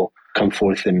hoping will come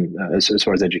forth in as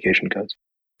far as education goes.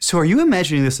 So are you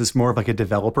imagining this as more of like a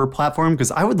developer platform?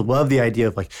 Because I would love the idea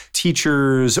of like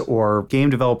teachers or game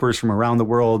developers from around the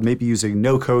world, maybe using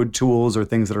no-code tools or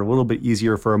things that are a little bit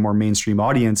easier for a more mainstream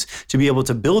audience to be able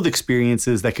to build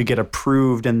experiences that could get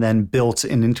approved and then built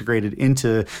and integrated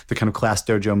into the kind of Class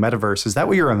Dojo metaverse. Is that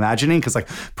what you're imagining? Because like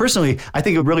personally, I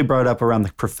think it really brought up around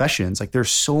the professions. Like there's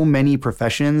so many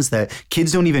professions that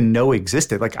kids don't even know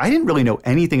existed. Like I didn't really know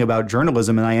anything about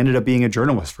journalism and I ended up being a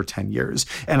journalist for 10 years.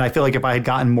 And I feel like if I had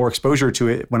gotten more exposure to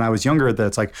it when I was younger,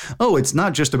 that's like, oh, it's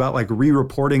not just about like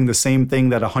re-reporting the same thing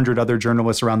that 100 other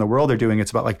journalists around the world are doing.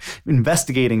 It's about like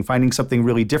investigating, finding something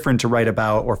really different to write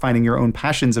about, or finding your own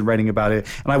passions and writing about it.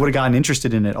 And I would have gotten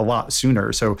interested in it a lot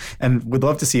sooner. So, and would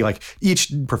love to see like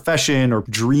each profession or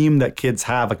dream that kids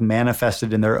have like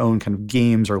manifested in their own kind of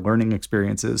games or learning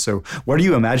experiences. So what are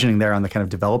you imagining there on the kind of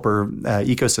developer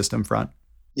ecosystem front?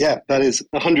 Yeah, that is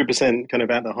 100% kind of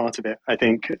at the heart of it. I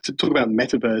think to talk about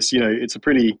metaverse, it's a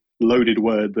pretty loaded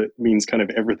word that means kind of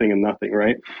everything and nothing,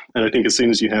 right? And I think as soon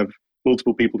as you have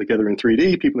multiple people together in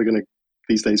 3D, people are going to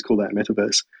these days call that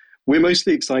metaverse. We're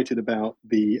mostly excited about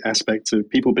the aspects of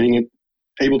people being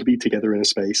able to be together in a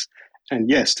space, and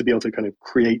yes, to be able to kind of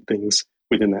create things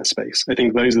within that space. I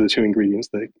think those are the two ingredients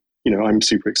that, I'm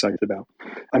super excited about.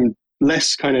 I'm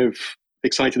less kind of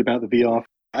excited about the VR.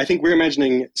 I think we're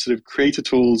imagining sort of creator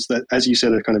tools that, as you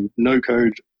said, are kind of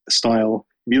no-code style.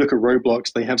 If you look at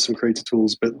Roblox, they have some creator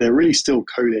tools, but they're really still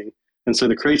coding. And so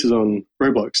the creators on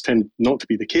Roblox tend not to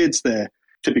be the kids. They're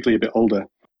typically a bit older.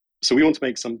 So we want to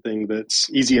make something that's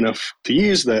easy enough to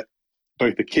use that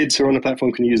both the kids who are on the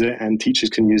platform can use it and teachers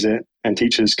can use it, and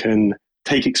teachers can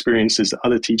take experiences that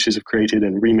other teachers have created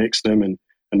and remix them and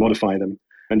modify them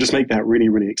and just make that really,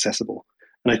 really accessible.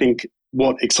 And I think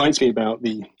what excites me about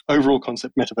the overall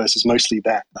concept metaverse is mostly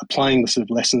that, applying the sort of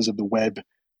lessons of the web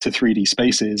to 3D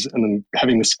spaces and then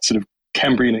having this sort of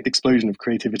Cambrian explosion of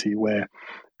creativity where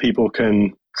people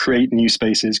can create new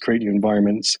spaces, create new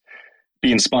environments,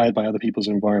 be inspired by other people's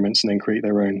environments, and then create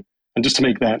their own. And just to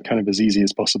make that kind of as easy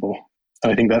as possible.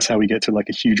 And I think that's how we get to like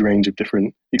a huge range of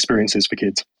different experiences for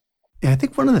kids. Yeah, I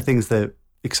think one of the things that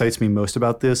excites me most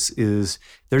about this is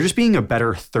there just being a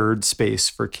better third space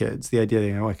for kids. The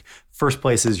idea, like first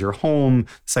place is your home,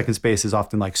 second space is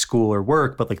often like school or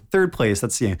work, but like third place,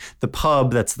 that's the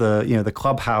pub, that's the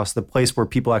clubhouse, the place where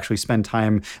people actually spend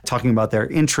time talking about their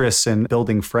interests and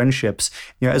building friendships.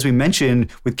 As we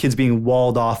mentioned, with kids being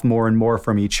walled off more and more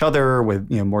from each other, with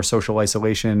more social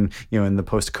isolation, in the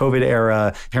post-COVID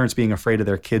era, parents being afraid of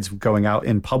their kids going out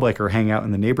in public or hanging out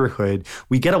in the neighborhood,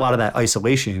 we get a lot of that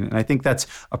isolation. And I think that's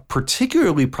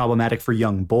particularly problematic for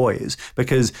young boys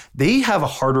because they have a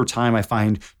harder time, I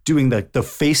find, doing the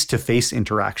face-to-face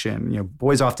interaction.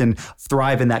 Boys often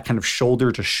thrive in that kind of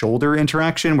shoulder-to-shoulder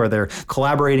interaction where they're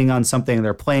collaborating on something,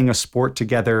 they're playing a sport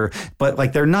together, but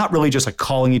like they're not really just like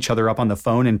calling each other up on the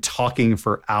phone and talking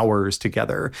for hours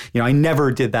together. I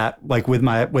never did that like with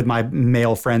my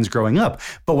male friends growing up.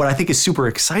 But what I think is super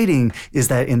exciting is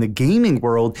that in the gaming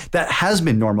world, that has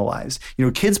been normalized.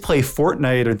 Kids play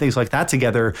Fortnite or things like that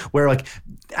together where like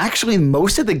actually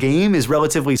most of the game is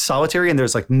relatively solitary and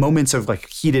there's like moments of like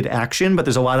heated action, but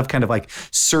there's a lot of kind of like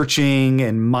searching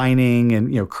and mining and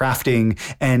crafting.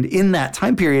 And in that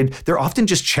time period, they're often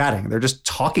just chatting. They're just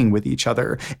talking with each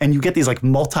other. And you get these like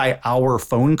multi-hour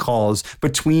phone calls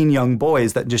between young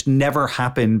boys that just never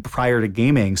happened prior to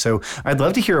gaming. So I'd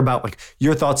love to hear about like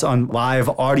your thoughts on live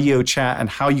audio chat and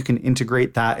how you can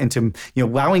integrate that into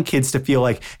allowing kids to feel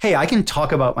like, hey, I can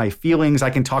talk about my feelings. I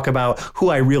can talk about who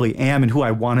I really am and who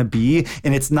I want to be.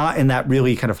 And it's not in that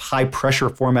really kind of high pressure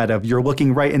format of you're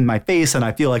looking right in my face and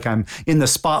I feel like I'm in the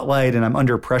spotlight and I'm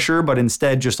under pressure, but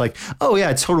instead just like, oh yeah,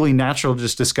 it's totally natural to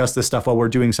just discuss this stuff while we're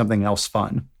doing something else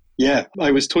fun. Yeah,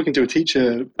 I was talking to a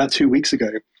teacher about 2 weeks ago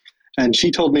and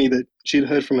she told me that she'd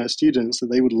heard from her students that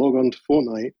they would log on to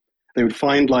Fortnite. They would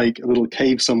find like a little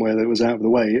cave somewhere that was out of the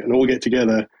way and all get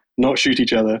together, not shoot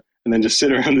each other, and then just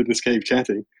sit around in this cave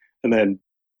chatting. And then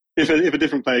if a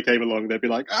different player came along, they'd be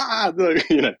like,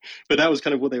 no, But that was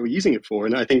kind of what they were using it for.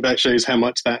 And I think that shows how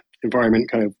much that environment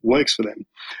kind of works for them.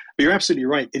 But you're absolutely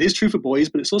right. It is true for boys,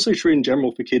 but it's also true in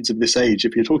general for kids of this age.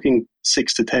 If you're talking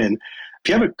 6 to 10, if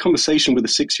you have a conversation with a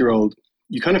 6-year-old,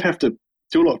 you kind of have to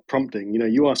do a lot of prompting.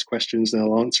 You ask questions and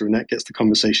they'll answer and that gets the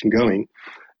conversation going.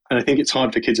 And I think it's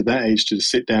hard for kids of that age to just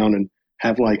sit down and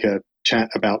have like a chat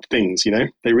about things,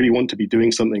 They really want to be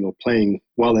doing something or playing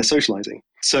while they're socializing.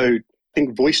 So I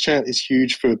think voice chat is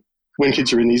huge for when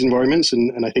kids are in these environments,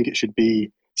 and I think it should be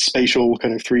spatial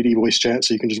kind of 3D voice chat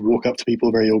so you can just walk up to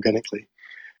people very organically.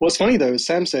 What's funny though, as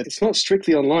Sam said, it's not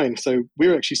strictly online, so we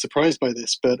were actually surprised by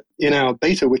this, but in our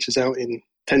beta, which is out in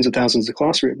tens of thousands of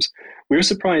classrooms, we were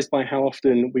surprised by how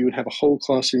often we would have a whole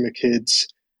classroom of kids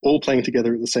all playing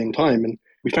together at the same time, and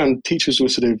we found teachers were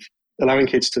sort of allowing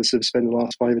kids to sort of spend the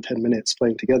last 5 or 10 minutes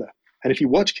playing together. And if you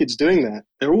watch kids doing that,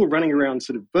 they're all running around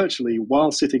sort of virtually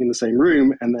while sitting in the same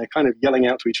room, and they're kind of yelling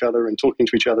out to each other and talking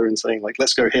to each other and saying like,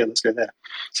 let's go here, let's go there.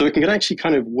 So it can actually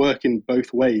kind of work in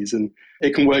both ways. And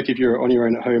it can work if you're on your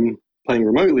own at home playing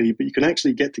remotely, but you can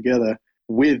actually get together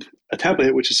with a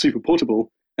tablet, which is super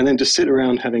portable, and then just sit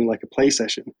around having like a play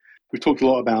session. We've talked a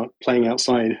lot about playing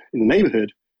outside in the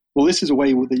neighborhood. Well, this is a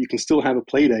way that you can still have a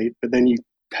play date, but then you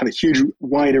have a huge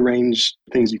wider range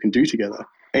of things you can do together.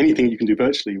 Anything you can do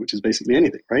virtually, which is basically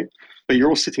anything, right? But you're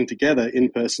all sitting together in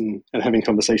person and having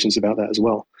conversations about that as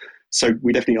well. So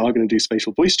we definitely are going to do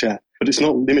spatial voice chat, but it's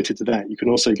not limited to that. You can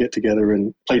also get together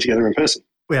and play together in person.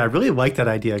 Yeah, I really like that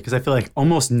idea because I feel like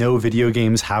almost no video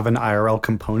games have an IRL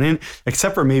component,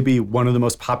 except for maybe one of the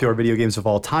most popular video games of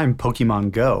all time,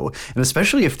 Pokemon Go. And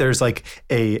especially if there's like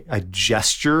a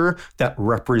gesture that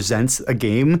represents a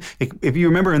game. If you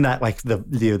remember in that like the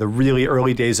really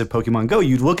early days of Pokemon Go,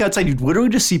 you'd look outside, you'd literally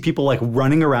just see people like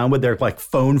running around with their like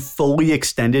phone fully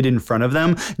extended in front of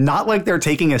them, not like they're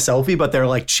taking a selfie, but they're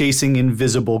like chasing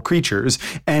invisible creatures.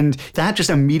 And that just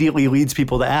immediately leads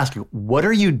people to ask, what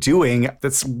are you doing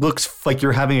that's this looks like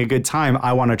you're having a good time.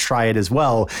 I want to try it as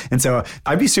well. And so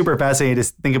I'd be super fascinated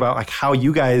to think about like how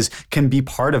you guys can be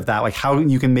part of that, like how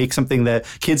you can make something that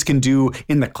kids can do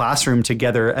in the classroom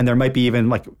together. And there might be even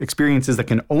like experiences that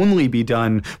can only be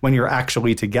done when you're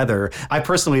actually together. I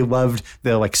personally loved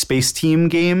the like space team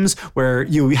games where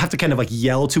you have to kind of like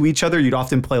yell to each other. You'd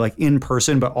often play like in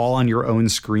person, but all on your own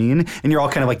screen. And you're all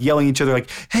kind of like yelling at each other like,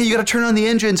 hey, you got to turn on the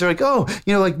engines, or like, oh,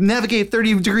 like navigate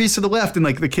 30 degrees to the left. And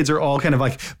like the kids are all kind of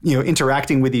like,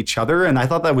 interacting with each other. And I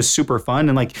thought that was super fun.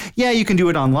 And like, yeah, you can do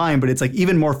it online, but it's like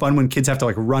even more fun when kids have to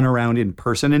like run around in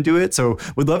person and do it. So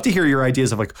would love to hear your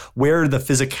ideas of like where the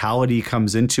physicality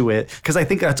comes into it. Because I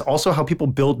think that's also how people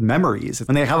build memories.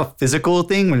 When they have a physical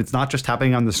thing, when it's not just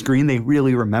happening on the screen, they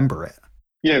really remember it.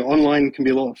 Online can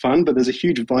be a lot of fun, but there's a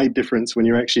huge vibe difference when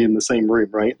you're actually in the same room,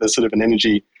 right? There's sort of an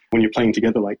energy when you're playing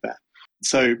together like that.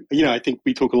 So, I think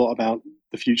we talk a lot about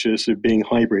the future sort of being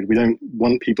hybrid. We don't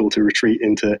want people to retreat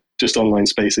into just online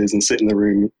spaces and sit in the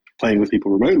room playing with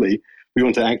people remotely. We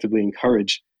want to actively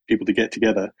encourage people to get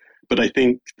together. But I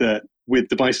think that with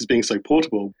devices being so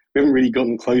portable, we haven't really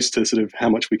gotten close to sort of how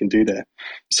much we can do there.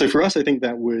 So for us, I think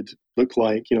that would look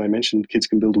like, I mentioned kids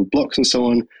can build with blocks and so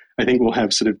on. I think we'll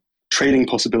have sort of trading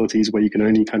possibilities where you can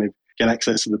only kind of get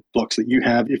access to the blocks that you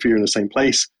have if you're in the same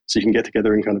place. So you can get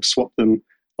together and kind of swap them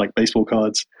like baseball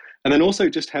cards. And then also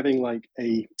just having like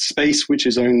a space which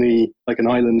is only like an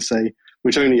island, say,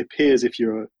 which only appears if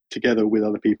you're together with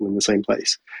other people in the same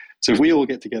place. So if we all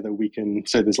get together, we can,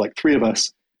 so there's like 3 of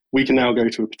us, we can now go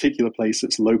to a particular place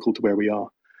that's local to where we are.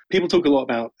 People talk a lot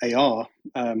about AR,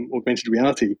 augmented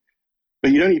reality,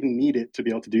 but you don't even need it to be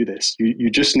able to do this.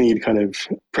 You just need kind of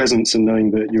presence and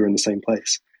knowing that you're in the same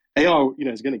place. AR,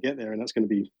 is going to get there, and that's going to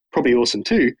be probably awesome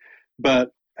too,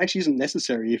 but actually isn't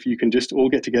necessary if you can just all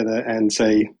get together and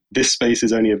say, this space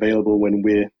is only available when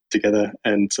we're together.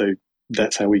 And so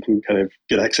that's how we can kind of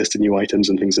get access to new items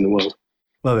and things in the world.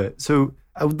 Love it. So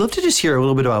I would love to just hear a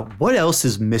little bit about what else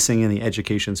is missing in the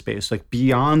education space, like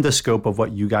beyond the scope of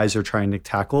what you guys are trying to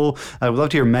tackle. I would love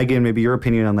to hear, Megan, maybe your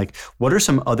opinion on like, what are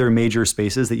some other major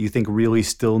spaces that you think really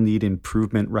still need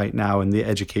improvement right now in the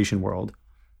education world?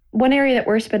 One area that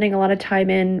we're spending a lot of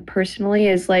time in personally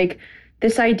is like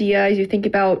this idea, as you think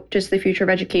about just the future of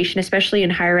education, especially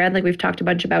in higher ed, like we've talked a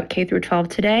bunch about K through 12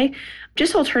 today,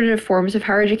 just alternative forms of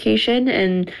higher education.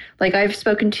 And like I've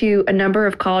spoken to a number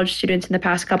of college students in the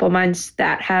past couple months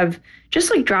that have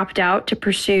just like dropped out to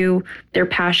pursue their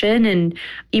passion. And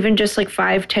even just like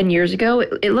 5-10 years ago,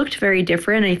 it looked very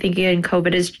different. I think again,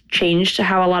 COVID has changed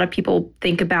how a lot of people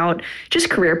think about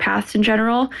just career paths in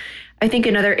general. I think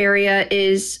another area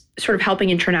is sort of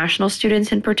helping international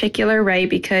students in particular, right?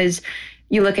 Because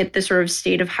you look at the sort of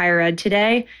state of higher ed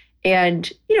today, and,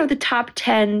 the top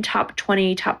 10, top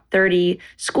 20, top 30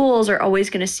 schools are always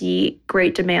going to see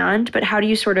great demand. But how do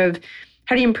you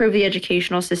improve the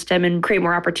educational system and create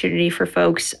more opportunity for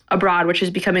folks abroad, which is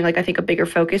becoming like, I think, a bigger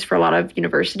focus for a lot of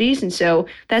universities. And so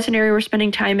that's an area we're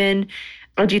spending time in.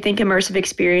 I do think immersive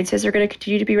experiences are going to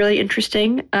continue to be really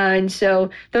interesting. And so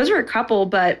those are a couple,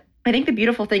 but I think the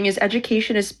beautiful thing is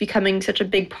education is becoming such a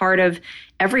big part of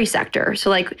every sector. So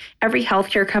like every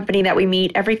healthcare company that we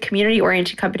meet, every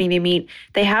community-oriented company they meet,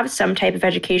 they have some type of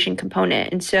education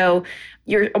component. And so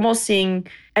you're almost seeing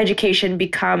education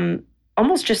become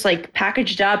almost just like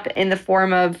packaged up in the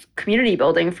form of community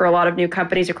building for a lot of new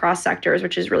companies across sectors,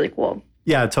 which is really cool.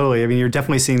 Yeah, totally. I mean, you're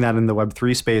definitely seeing that in the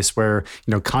Web3 space where,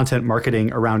 content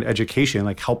marketing around education,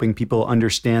 like helping people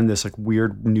understand this like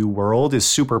weird new world is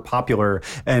super popular.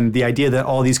 And the idea that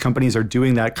all these companies are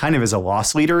doing that kind of as a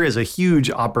loss leader is a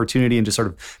huge opportunity and just sort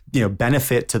of,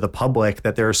 benefit to the public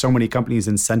that there are so many companies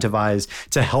incentivized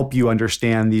to help you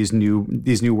understand these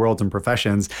new worlds and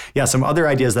professions. Yeah, some other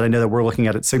ideas that I know that we're looking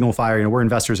at Signalfire, we're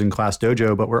investors in Class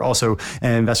Dojo, but we're also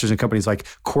investors in companies like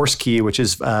CourseKey, which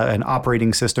is an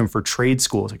operating system for trade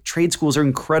schools. Like trade schools are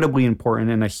incredibly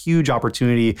important and a huge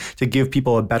opportunity to give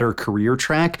people a better career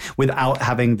track without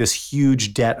having this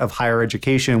huge debt of higher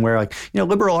education where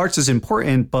liberal arts is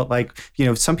important, but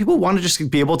some people want to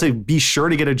just be able to be sure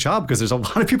to get a job because there's a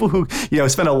lot of people who,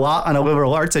 spend a lot on a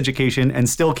liberal arts education and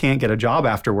still can't get a job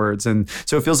afterwards. And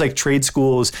so it feels like trade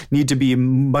schools need to be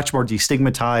much more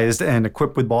destigmatized and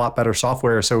equipped with a lot better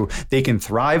software so they can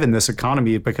thrive in this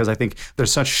economy, because I think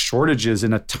there's such shortages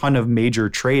in a ton of major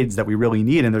trades that we really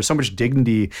need. And there's so much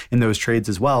dignity in those trades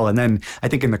as well. And then I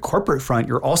think in the corporate front,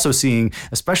 you're also seeing,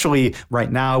 especially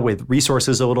right now with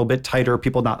resources a little bit tighter,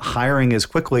 people not hiring as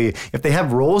quickly, if they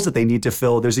have roles that they need to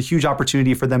fill, there's a huge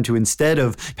opportunity for them to, instead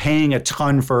of paying a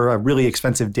ton for a really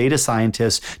expensive data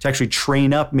scientist, to actually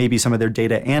train up maybe some of their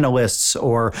data analysts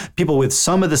or people with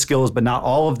some of the skills, but not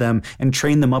all of them, and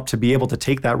train them up to be able to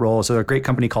take that role. So a great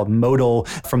company called Modal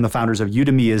from the founders of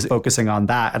Udemy is focusing on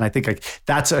that. And I think like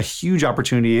that's a huge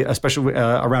opportunity, especially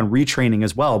around retraining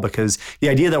as well, because the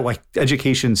idea that like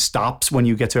education stops when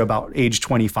you get to about age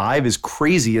 25 is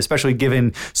crazy, especially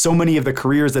given so many of the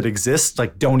careers that exist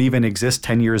like don't even exist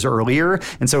 10 years earlier.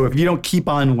 And so if you don't keep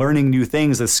on learning new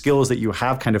things, the skills that you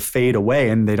have kind of fade away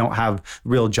and they don't have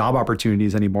real job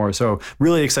opportunities anymore. So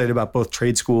really excited about both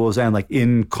trade schools and like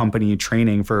in-company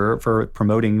training for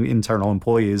promoting internal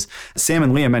employees. Sam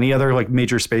and Liam, any other like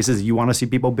major spaces you want to see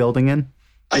people building in?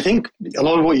 I think a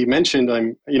lot of what you mentioned,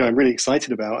 I'm really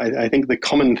excited about. I think the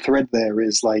common thread there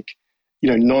is like,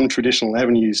 non-traditional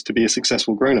avenues to be a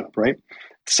successful grown-up, right?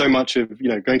 So much of,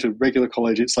 going to regular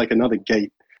college, it's like another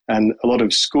gate. And a lot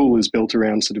of school is built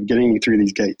around sort of getting you through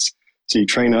these gates. So you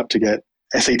train up to get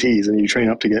SATs and you train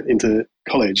up to get into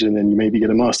college, and then you maybe get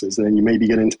a master's, and then you maybe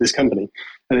get into this company.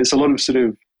 And it's a lot of sort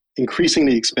of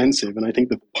increasingly expensive. And I think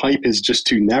the pipe is just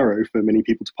too narrow for many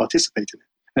people to participate in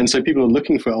it. And so people are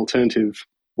looking for alternative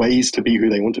ways to be who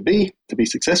they want to be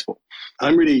successful.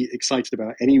 I'm really excited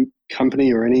about any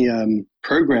company or any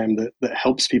program that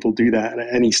helps people do that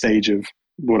at any stage of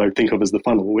what I think of as the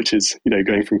funnel, which is,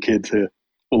 going from kid to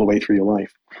all the way through your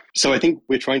life. So I think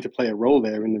we're trying to play a role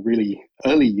there in the really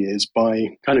early years by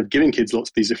kind of giving kids lots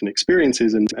of these different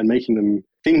experiences and making them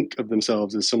think of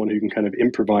themselves as someone who can kind of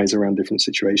improvise around different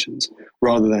situations,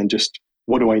 rather than just,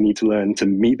 what do I need to learn to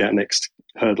meet that next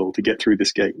hurdle to get through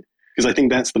this gate? Because I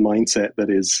think that's the mindset that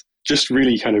is just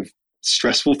really kind of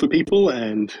stressful for people.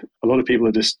 And a lot of people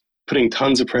are just putting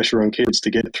tons of pressure on kids to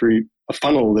get through a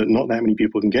funnel that not that many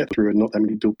people can get through and not that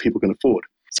many people can afford.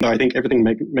 So I think everything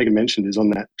Megan mentioned is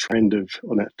on that trend of,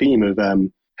 on that theme of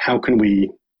how can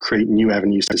we create new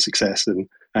avenues to success, and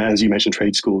as you mentioned,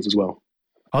 trade schools as well.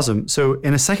 Awesome. So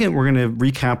in a second, we're going to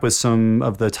recap with some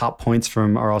of the top points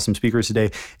from our awesome speakers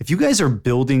today. If you guys are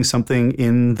building something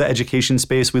in the education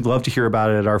space, we'd love to hear about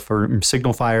it at our firm,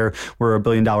 SignalFire. We're a $1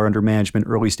 billion under management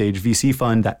early stage VC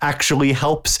fund that actually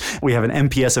helps. We have an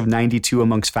NPS of 92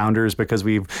 amongst founders because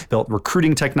we've built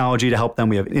recruiting technology to help them.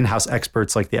 We have in-house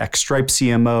experts like the X-Stripe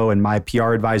CMO and my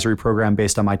PR advisory program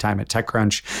based on my time at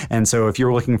TechCrunch. And so if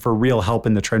you're looking for real help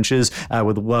in the trenches, I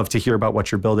would love to hear about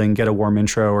what you're building. Get a warm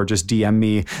intro or just DM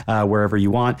me wherever you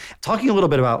want. Talking a little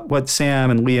bit about what Sam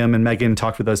and Liam and Megan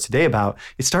talked with us today about,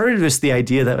 it started with the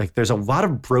idea that like there's a lot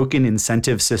of broken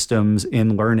incentive systems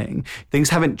in learning.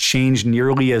 Things haven't changed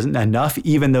nearly enough,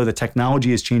 even though the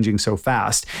technology is changing so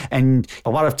fast. And a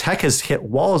lot of tech has hit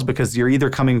walls because you're either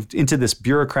coming into this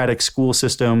bureaucratic school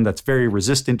system that's very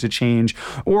resistant to change,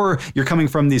 or you're coming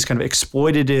from these kind of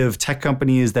exploitative tech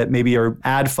companies that maybe are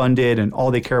ad funded and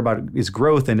all they care about is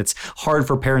growth. And it's hard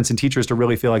for parents and teachers to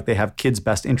really feel like they have kids'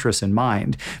 best interests in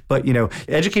mind. But,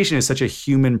 education is such a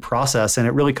human process, and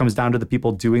it really comes down to the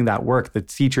people doing that work, the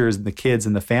teachers and the kids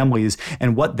and the families,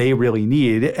 and what they really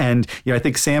need. And, I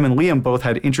think Sam and Liam both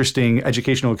had interesting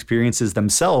educational experiences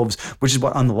themselves, which is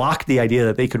what unlocked the idea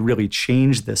that they could really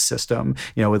change this system.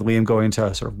 With Liam going to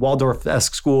a sort of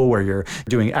Waldorf-esque school where you're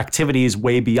doing activities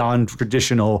way beyond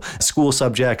traditional school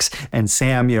subjects. And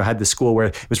Sam, had the school where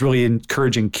it was really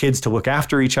encouraging kids to look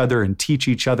after each other and teach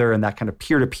each other. And that kind of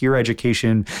peer-to-peer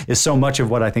education is so much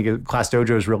of what I think Class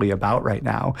Dojo is really about right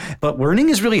now. But learning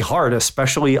is really hard,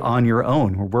 especially on your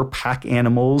own. We're pack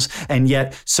animals. And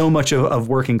yet so much of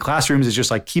working classrooms is just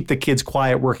like keep the kids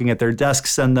quiet, working at their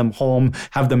desks, send them home,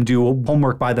 have them do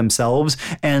homework by themselves.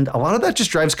 And a lot of that just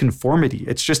drives conformity.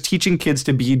 It's just teaching kids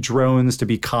to be drones, to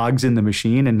be cogs in the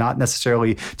machine, and not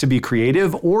necessarily to be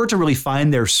creative or to really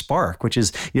find their spark, which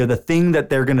is, the thing that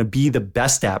they're going to be the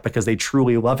best at because they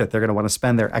truly love it. They're going to want to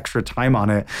spend their extra time on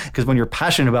it because when you're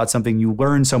passionate about something, you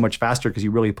learn so much faster because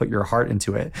you really put your heart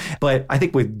into it. But I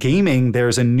think with gaming,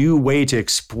 there's a new way to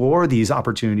explore these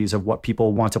opportunities of what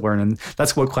people want to learn. And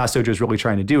that's what Class Dojo is really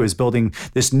trying to do, is building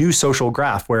this new social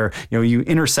graph where, you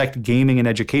intersect gaming and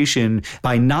education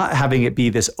by not having it be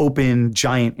this open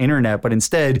giant internet, but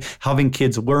instead having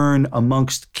kids learn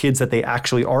amongst kids that they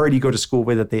actually already go to school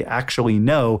with, that they actually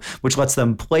know, which lets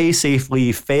them play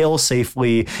safely, fail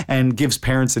safely, and gives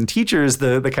parents and teachers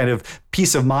the kind of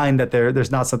peace of mind that that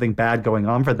there's not something bad going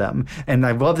on for them. And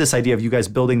I love this idea of you guys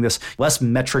building this less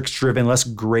metrics driven, less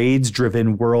grades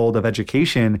driven world of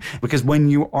education, because when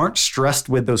you aren't stressed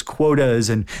with those quotas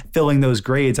and filling those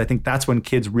grades, I think that's when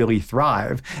kids really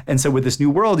thrive. And so with this new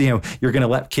world, you're going to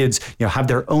let kids, have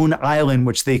their own island,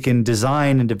 which they can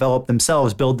design and develop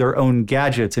themselves, build their own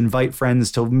gadgets, invite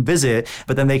friends to visit,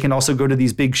 but then they can also go to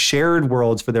these big shared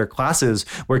worlds for their classes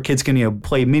where kids can,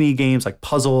 play mini games like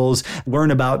puzzles,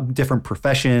 learn about different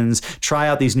professions, try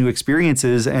out these new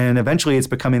experiences. And eventually it's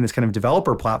becoming this kind of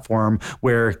developer platform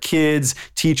where kids,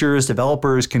 teachers,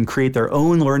 developers can create their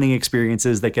own learning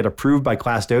experiences that get approved by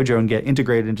ClassDojo and get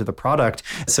integrated into the product.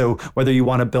 So whether you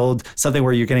want to build something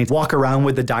where you're getting to walk around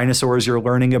with the dinosaurs you're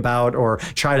learning about, or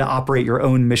try to operate your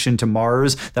own mission to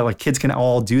Mars, that like kids can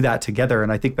all do that together.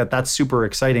 And I think that that's super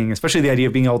exciting, especially the idea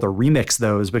of being able to remix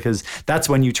those, because that's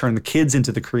when you turn the kids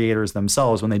into the creators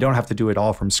themselves, when they don't have to do it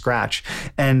all from scratch.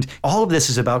 And all of this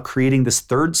is about creating this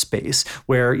third space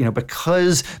where,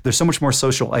 because there's so much more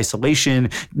social isolation,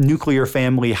 nuclear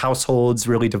family households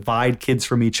really divide kids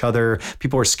from each other.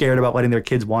 People are scared about letting their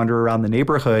kids wander around the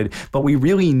neighborhood, but we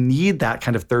really need that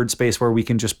kind of third space where we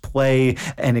can just play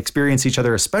and experience each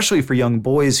other, especially for young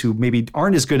boys who maybe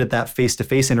aren't as good at that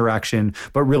face-to-face interaction,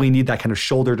 but really need that kind of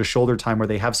shoulder-to-shoulder time where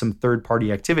they have some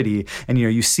third-party activity. And,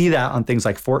 you see that on things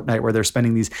like Fortnite, where they're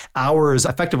spending these hours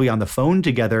effectively on the phone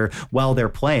together while they're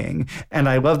playing. And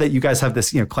I love that you guys have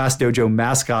this, ClassDojo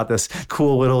mascot, this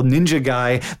cool little ninja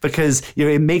guy, because,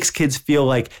 it makes kids feel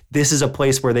like this is a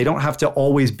place where they don't have to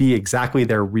always be exactly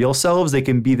their real selves. They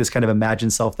can be this kind of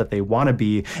imagined self that they want to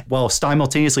be, while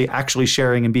simultaneously actually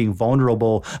sharing and being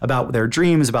vulnerable about their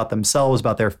dreams, about themselves,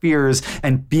 about their fears,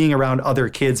 and being around other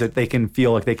kids that they can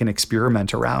feel like they can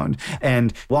experiment around.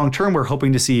 And long term, we're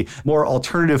hoping to see more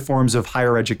alternative forms of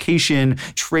higher education,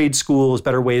 trade schools,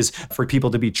 better ways for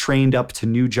people to be trained up to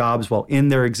new jobs while in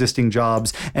their existing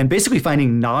jobs, and basically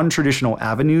finding non-traditional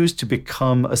avenues to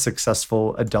become a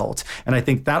successful adult. And I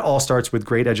think that all starts with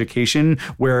great education,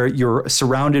 where you're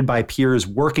surrounded by peers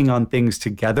working on things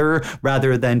together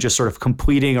rather than just sort of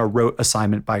completing a rote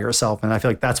assignment by yourself. And I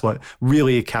feel like that's what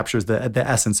really captures the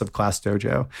essence of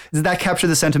ClassDojo. Did that capture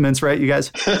the sentiments right, you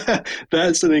guys?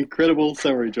 That's an incredible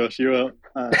summary, Josh. You're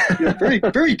very,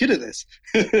 very good at this.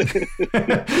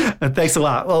 Thanks a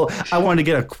lot. Well, I wanted to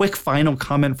get a quick final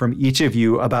comment from each of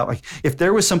you about like if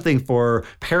there was something for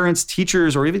parents,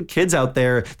 teachers, or even kids out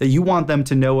there that you want them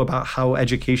to know about how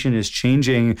education is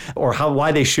changing, or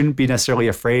why they shouldn't be necessarily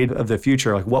afraid of the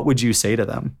future. Like, what would you say to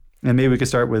them? And maybe we could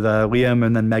start with Liam,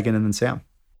 and then Megan, and then Sam.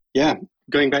 Yeah,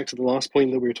 going back to the last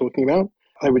point that we were talking about,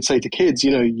 I would say to kids,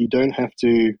 you don't have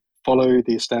to follow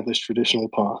the established traditional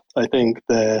path. I think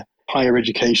the higher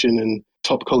education and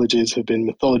top colleges have been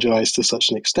mythologized to such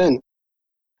an extent.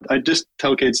 I just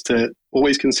tell kids to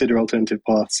always consider alternative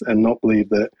paths and not believe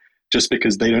that just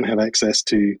because they don't have access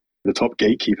to the top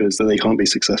gatekeepers that they can't be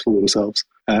successful themselves.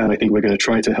 And I think we're going to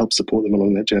try to help support them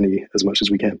along that journey as much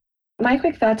as we can. My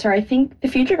quick thoughts are, I think the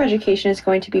future of education is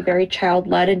going to be very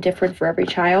child-led and different for every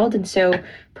child. And so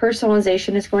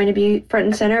personalization is going to be front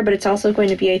and center, but it's also going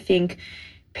to be, I think,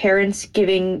 parents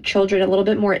giving children a little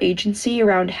bit more agency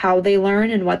around how they learn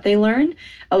and what they learn,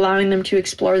 allowing them to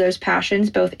explore those passions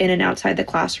both in and outside the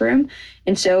classroom.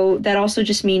 And so that also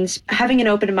just means having an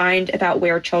open mind about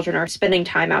where children are spending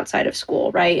time outside of school,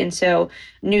 right? And so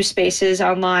new spaces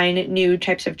online, new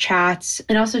types of chats,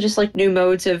 and also just like new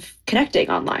modes of connecting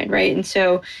online, right? And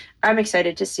so I'm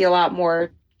excited to see a lot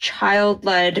more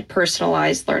child-led,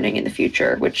 personalized learning in the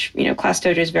future, which,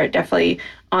 ClassDojo is very definitely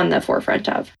on the forefront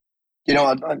of.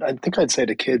 I think I'd say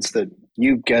to kids that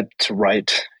you get to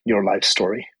write your life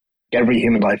story. Every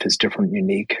human life is different,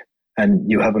 unique, and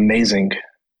you have amazing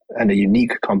and a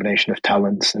unique combination of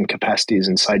talents and capacities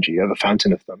inside you. You have a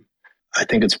fountain of them. I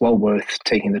think it's well worth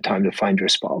taking the time to find your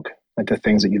spark, like the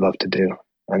things that you love to do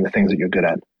and the things that you're good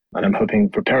at. And I'm hoping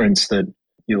for parents that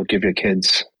you'll give your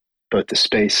kids both the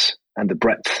space and the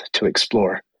breadth to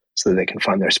explore so that they can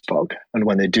find their spark. And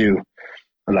when they do,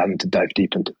 allow them to dive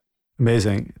deep into it.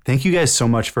 Amazing. Thank you guys so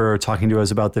much for talking to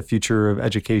us about the future of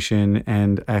education.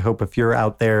 And I hope if you're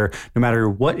out there, no matter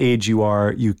what age you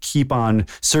are, you keep on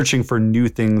searching for new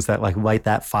things that like light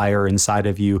that fire inside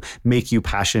of you, make you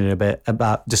passionate a bit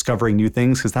about discovering new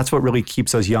things, because that's what really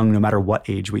keeps us young no matter what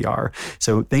age we are.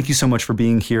 So thank you so much for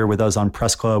being here with us on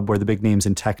Press Club, where the big names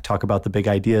in tech talk about the big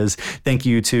ideas. Thank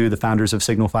you to the founders of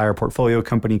Signalfire portfolio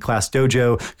company,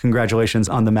 ClassDojo. Congratulations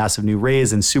on the massive new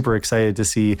raise, and super excited to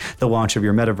see the launch of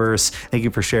your metaverse. thank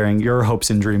you for sharing your hopes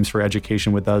and dreams for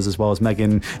education with us, as well as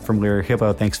Megan from Lyra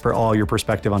Hippo. Thanks for all your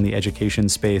perspective on the education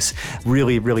space.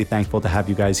 Really, really thankful to have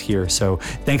you guys here. So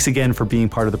thanks again for being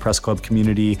part of the Press Club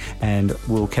community, and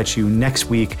we'll catch you next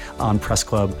week on Press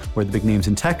Club, where the big names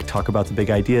in tech talk about the big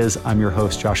ideas. I'm your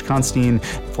host, Josh Constine,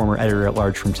 former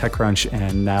editor-at-large from TechCrunch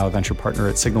and now a venture partner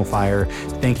at SignalFire.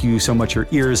 Thank you so much. Your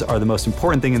ears are the most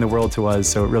important thing in the world to us,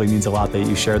 so it really means a lot that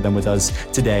you shared them with us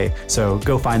today. So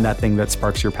go find that thing that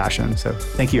sparks your passion. So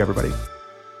thank you, everybody.